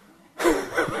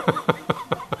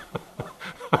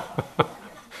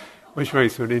 Which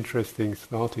makes it an interesting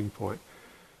starting point.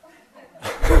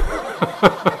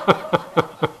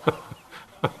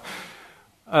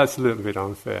 That's a little bit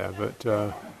unfair, but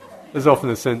there's often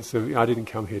a sense of, I didn't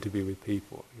come here to be with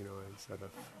people, instead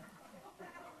of...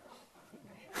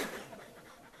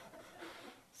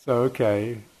 So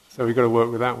we've got to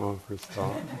work with that one for a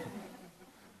start.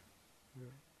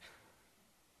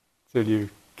 Till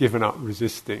you've given up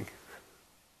resisting,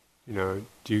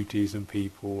 duties and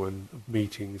people and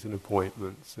meetings and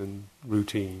appointments and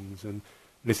routines and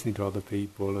listening to other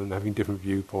people and having different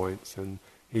viewpoints and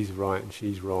he's right and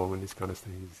she's wrong and this kind of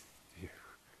thing.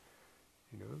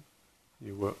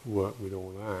 You work with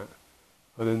all that.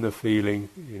 And then the feeling,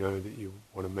 that you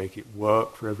want to make it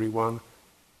work for everyone,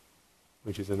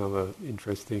 which is another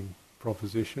interesting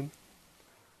proposition.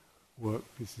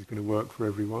 This is going to work for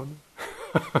everyone.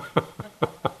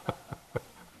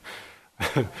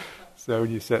 So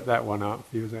when you set that one up,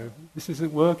 you say, this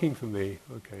isn't working for me.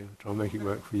 Okay, I'll try and make it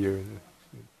work for you.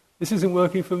 This isn't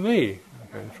working for me.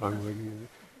 Okay, I'll try and work for you.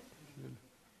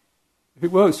 If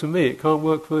it works for me, it can't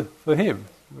work for him.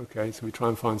 Okay, so we try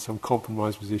and find some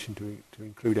compromise position to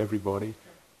include everybody.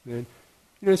 And then,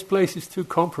 this place is too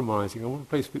compromising. I want a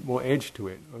place with a bit more edge to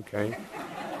it. Okay.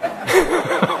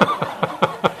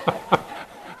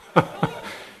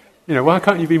 Why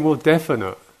can't you be more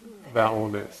definite about all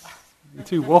this? You're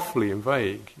too waffly and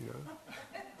vague,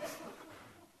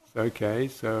 It's okay,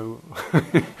 so,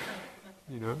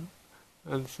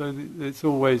 and so it's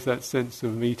always that sense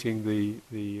of meeting the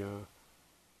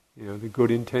good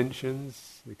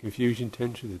intentions, the confusion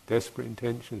intentions, the desperate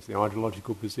intentions, the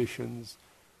ideological positions,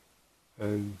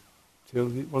 and till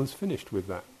one's finished with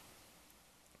that.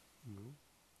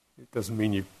 It doesn't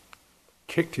mean you've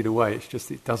kicked it away, it's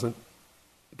just it doesn't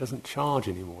charge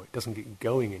anymore, it doesn't get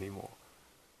going anymore.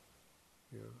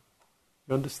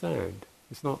 You understand?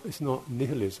 It's not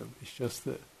nihilism, it's just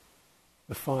that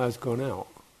the fire's gone out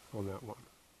on that one.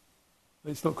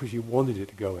 It's not because you wanted it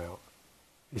to go out,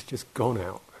 it's just gone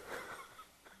out.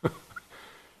 Do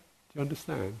you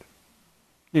understand?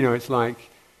 It's like,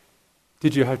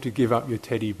 did you have to give up your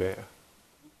teddy bear?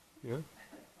 Yeah?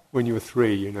 When you were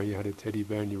 3, you had a teddy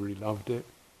bear and you really loved it.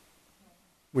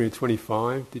 When you're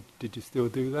 25, did you still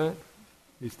do that?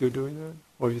 Are you still doing that?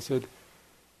 Or have you said,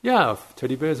 yeah,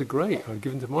 teddy bears are great, I'd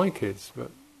give them to my kids,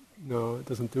 but no, it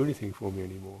doesn't do anything for me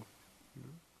anymore.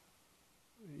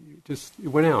 It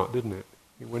went out, didn't it?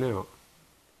 It went out.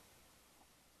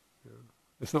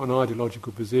 It's not an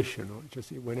ideological position,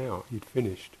 it went out, you'd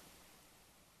finished.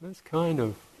 That's kind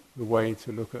of the way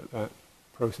to look at that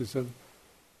process of,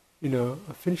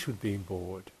 I finished with being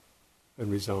bored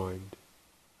and resigned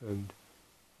and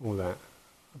all that.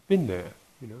 I've been there,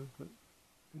 but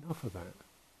enough of that.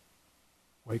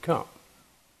 Wake up.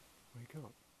 Wake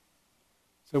up.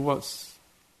 So what's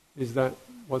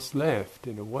left,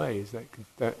 in a way, is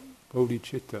that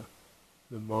bodhicitta,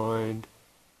 the mind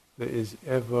that is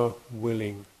ever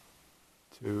willing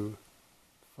to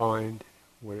find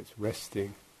where it's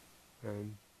resting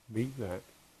and meet that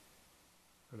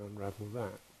and unravel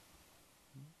that.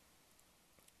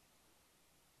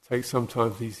 It takes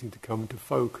sometimes these things to come into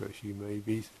focus. You may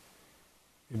be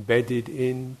embedded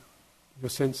in your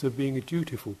sense of being a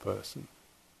dutiful person.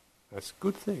 That's a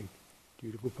good thing.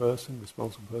 Dutiful person,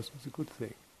 responsible person is a good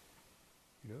thing.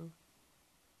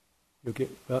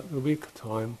 There'll be a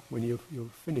time when you're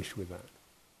finished with that.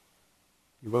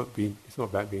 It's not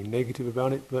about being negative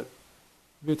about it, but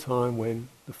there'll be a time when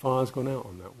the fire's gone out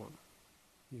on that one.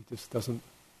 It just doesn't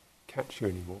catch you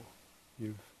anymore.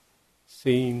 You've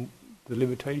seen the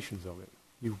limitations of it.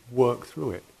 You've worked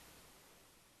through it.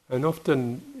 And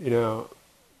often in our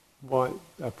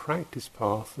practice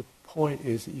path, the point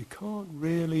is that you can't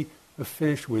really have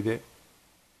finished with it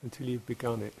until you've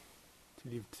begun it,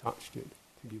 until you've touched it,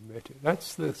 until you've met it.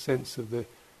 That's the sense of the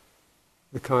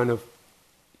kind of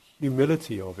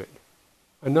humility of it.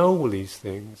 I know all these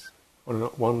things on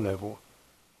one level,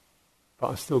 but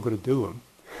I've still got to do them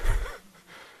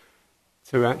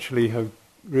to actually have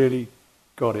really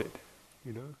got it,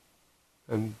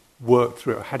 and worked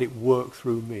through it, had it work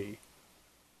through me.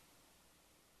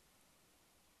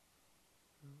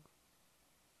 Do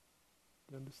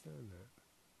you understand that?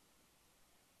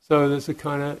 So there's a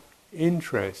kind of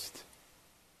interest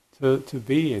to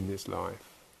be in this life.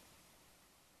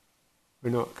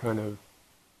 We're not kind of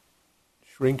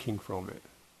shrinking from it.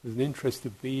 There's an interest to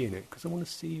be in it, because I want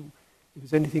to see if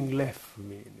there's anything left for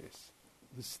me in this.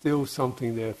 There's still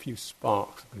something there, a few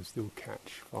sparks that can still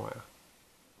catch fire.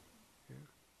 Yeah?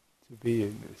 To be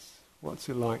in this. What's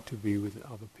it like to be with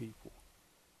other people?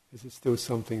 Is there still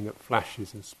something that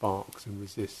flashes and sparks and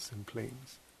resists and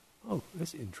clings? Oh,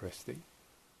 that's interesting.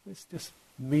 Let's just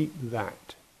meet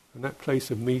that. And that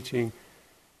place of meeting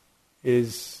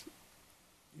is,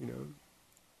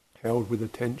 held with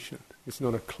attention. It's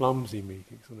not a clumsy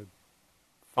meeting, it's not a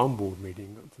fumbled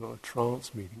meeting, it's not a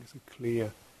trance meeting, it's a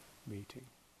clear meeting.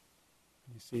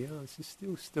 And you see, this is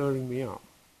still stirring me up.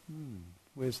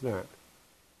 Where's that?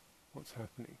 What's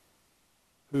happening?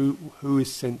 Who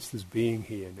is sensed as being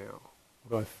here now? What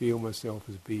do I feel myself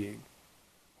as being?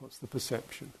 What's the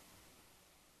perception?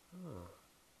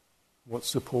 What's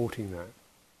supporting that?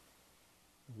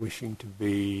 Wishing to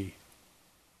be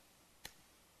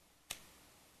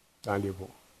valuable,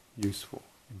 useful,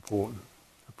 important,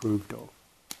 approved of.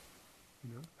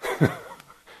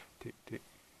 Tick, tick,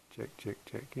 check, check,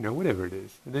 check, whatever it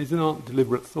is. And these are not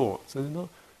deliberate thoughts, and they're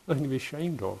nothing to be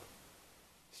ashamed of.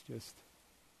 It's just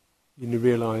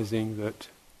realizing that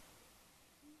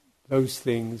those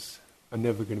things are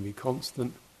never going to be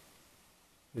constant,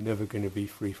 they're never going to be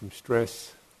free from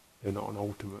stress, they're not an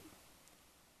ultimate.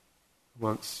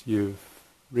 Once you've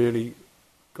really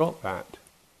got that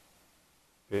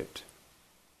bit,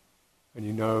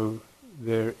 and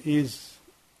there is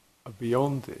a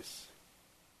beyond this,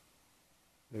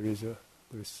 there is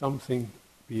something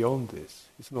beyond this.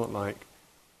 It's not like,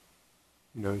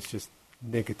 it's just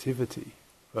negativity,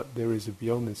 but there is a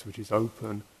beyond this which is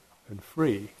open and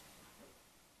free.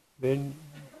 Then,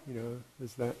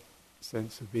 there's that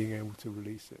sense of being able to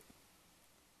release it.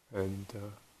 And,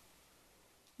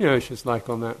 it's just like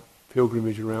on that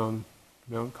pilgrimage around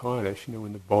Mount Kailash,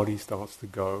 when the body starts to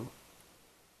go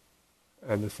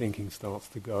and the thinking starts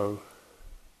to go.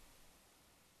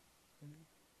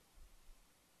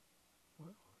 Well,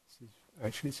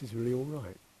 this is really all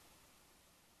right.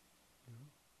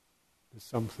 There's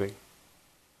something,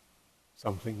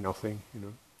 nothing,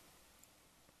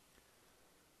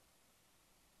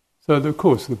 So, of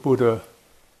course, the Buddha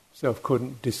himself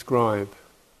couldn't describe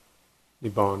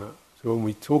Nibbana. So when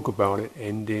we talk about it,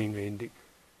 ending,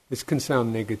 this can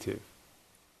sound negative.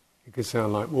 It can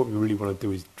sound like what we really want to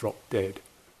do is drop dead.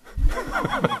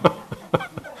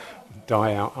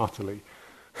 Die out utterly.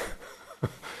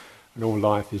 And all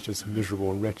life is just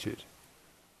miserable and wretched.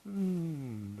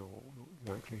 No,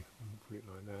 not exactly. I wouldn't put it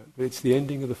like that. But it's the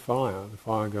ending of the fire. The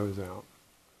fire goes out.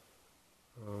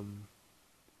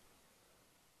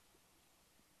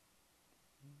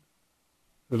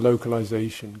 The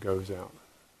localization goes out.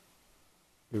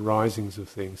 The arisings of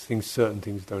things, certain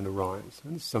things don't arise.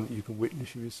 And it's something you can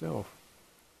witness yourself.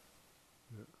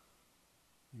 You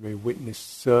may witness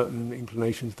certain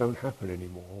inclinations don't happen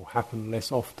anymore, or happen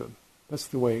less often. That's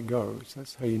the way it goes.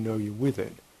 That's how you know you're with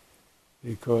it.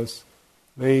 Because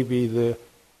maybe the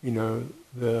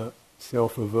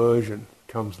self-aversion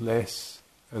comes less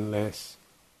and less.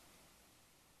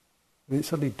 And it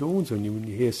suddenly dawns on you when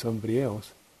you hear somebody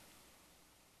else,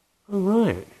 oh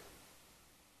right,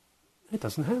 that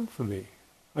doesn't happen for me.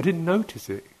 I didn't notice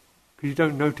it. Because you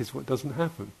don't notice what doesn't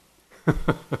happen.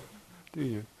 Do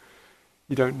you?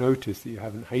 You don't notice that you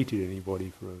haven't hated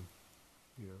anybody for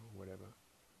whatever.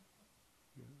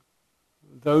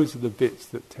 Those are the bits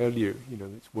that tell you,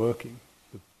 it's working.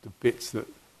 The bits that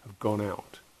have gone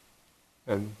out.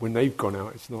 And when they've gone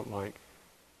out, it's not like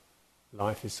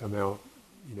life is somehow,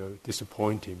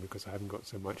 disappointing because I haven't got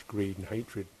so much greed and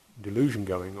hatred and delusion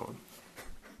going on.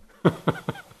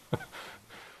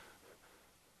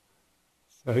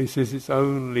 So he says it's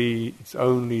only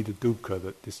the dukkha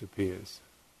that disappears.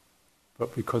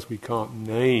 But because we can't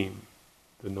name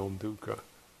the non-dukkha,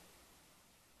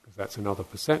 because that's another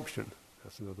perception,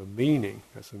 that's another meaning,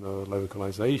 that's another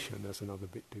localization, that's another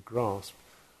bit to grasp.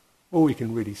 All we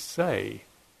can really say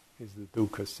is the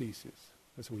dukkha ceases.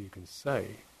 That's all you can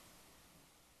say.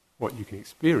 What you can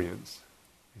experience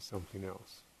is something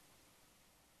else.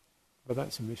 But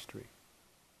that's a mystery.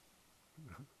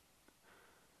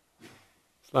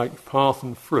 It's like path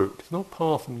and fruit. It's not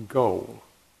path and goal.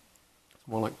 It's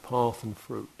more like path and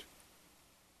fruit.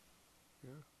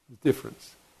 Yeah? The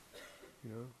difference,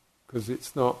 because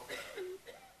it's not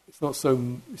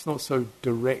so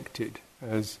directed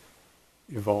as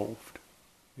evolved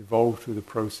through the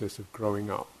process of growing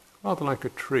up. Rather like a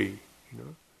tree,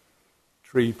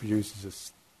 Tree produces a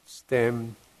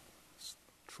stem,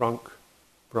 trunk,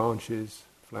 branches,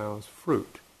 flowers,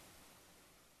 fruit.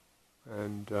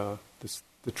 And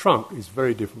the trunk is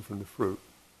very different from the fruit.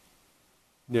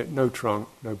 Yet no trunk,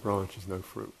 no branches, no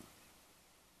fruit.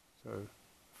 So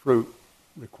fruit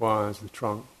requires the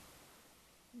trunk.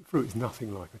 Fruit is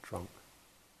nothing like a trunk.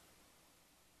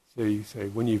 So you say,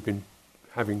 when you've been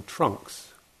having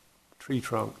trunks, tree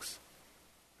trunks,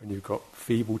 and you've got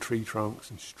feeble tree trunks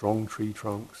and strong tree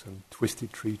trunks and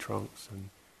twisted tree trunks and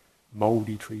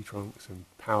mouldy tree trunks and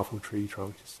powerful tree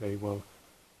trunks, you say, well,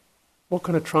 what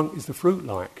kind of trunk is the fruit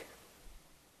like?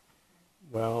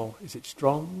 Well, is it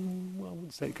strong? Well, I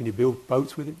wouldn't say. Can you build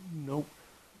boats with it? Nope.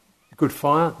 Good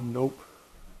fire? Nope.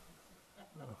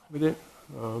 With it?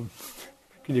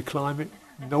 Can you climb it?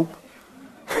 Nope.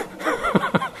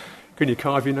 Can you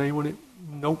carve your name on it?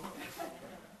 Nope.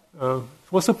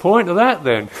 What's the point of that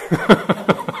then?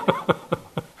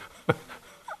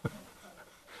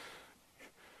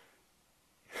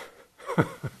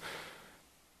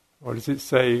 Or does it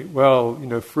say, well,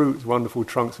 fruits, wonderful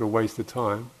trunks are a waste of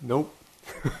time? Nope.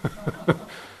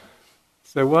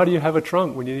 So why do you have a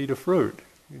trunk when you need a fruit?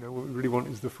 What we really want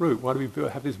is the fruit. Why do we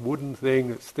have this wooden thing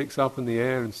that sticks up in the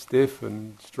air and stiff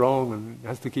and strong and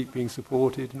has to keep being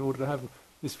supported in order to have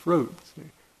this fruit?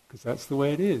 Because that's the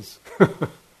way it is.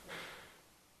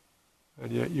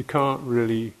 And yet you can't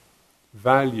really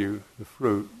value the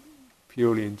fruit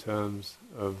purely in terms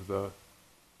of the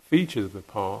features of the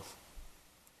path,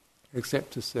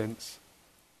 except to sense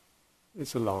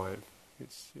it's alive.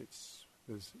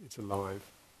 It's alive,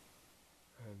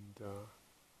 and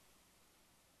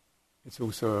it's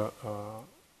also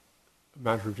a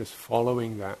matter of just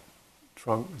following that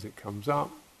trunk as it comes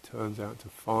up. Turns out to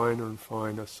finer and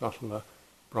finer, subtler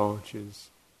branches,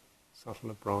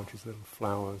 little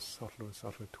flowers, subtler and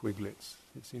subtler twiglets.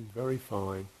 It seems very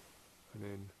fine, and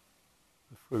then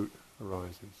the fruit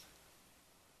arises.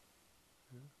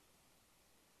 Yeah?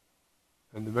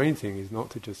 And the main thing is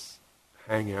not to just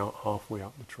hang out halfway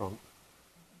up the trunk.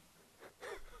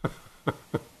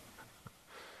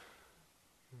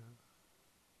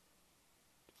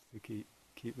 Just to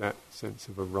keep that sense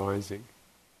of arising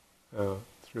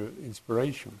through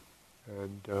inspiration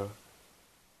and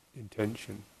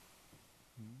intention.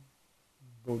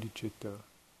 Bodhicitta,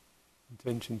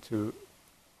 intention to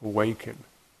awaken,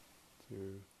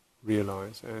 to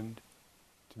realize and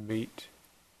to meet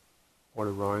what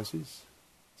arises,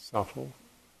 subtle,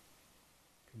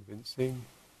 convincing,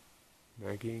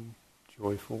 nagging,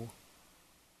 joyful.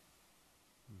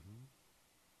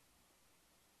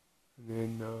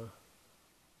 And then,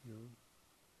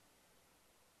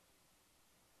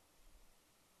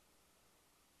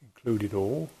 include it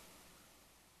all.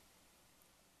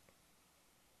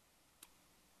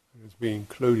 And as we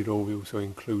include it all, we also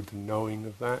include the knowing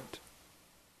of that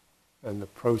and the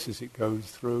process it goes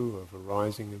through of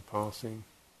arising and passing.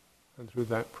 And through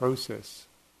that process,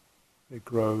 it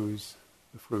grows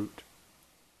the fruit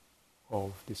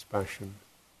of dispassion,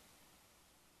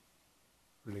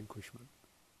 relinquishment,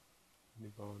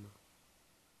 nirvana.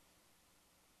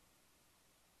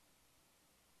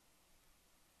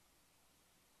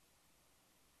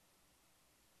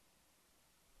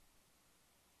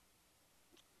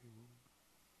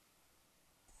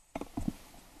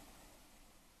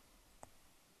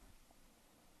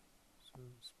 So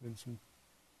spend some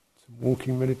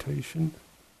walking meditation,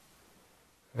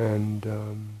 and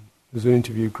there's an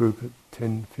interview group at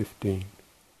 10:15.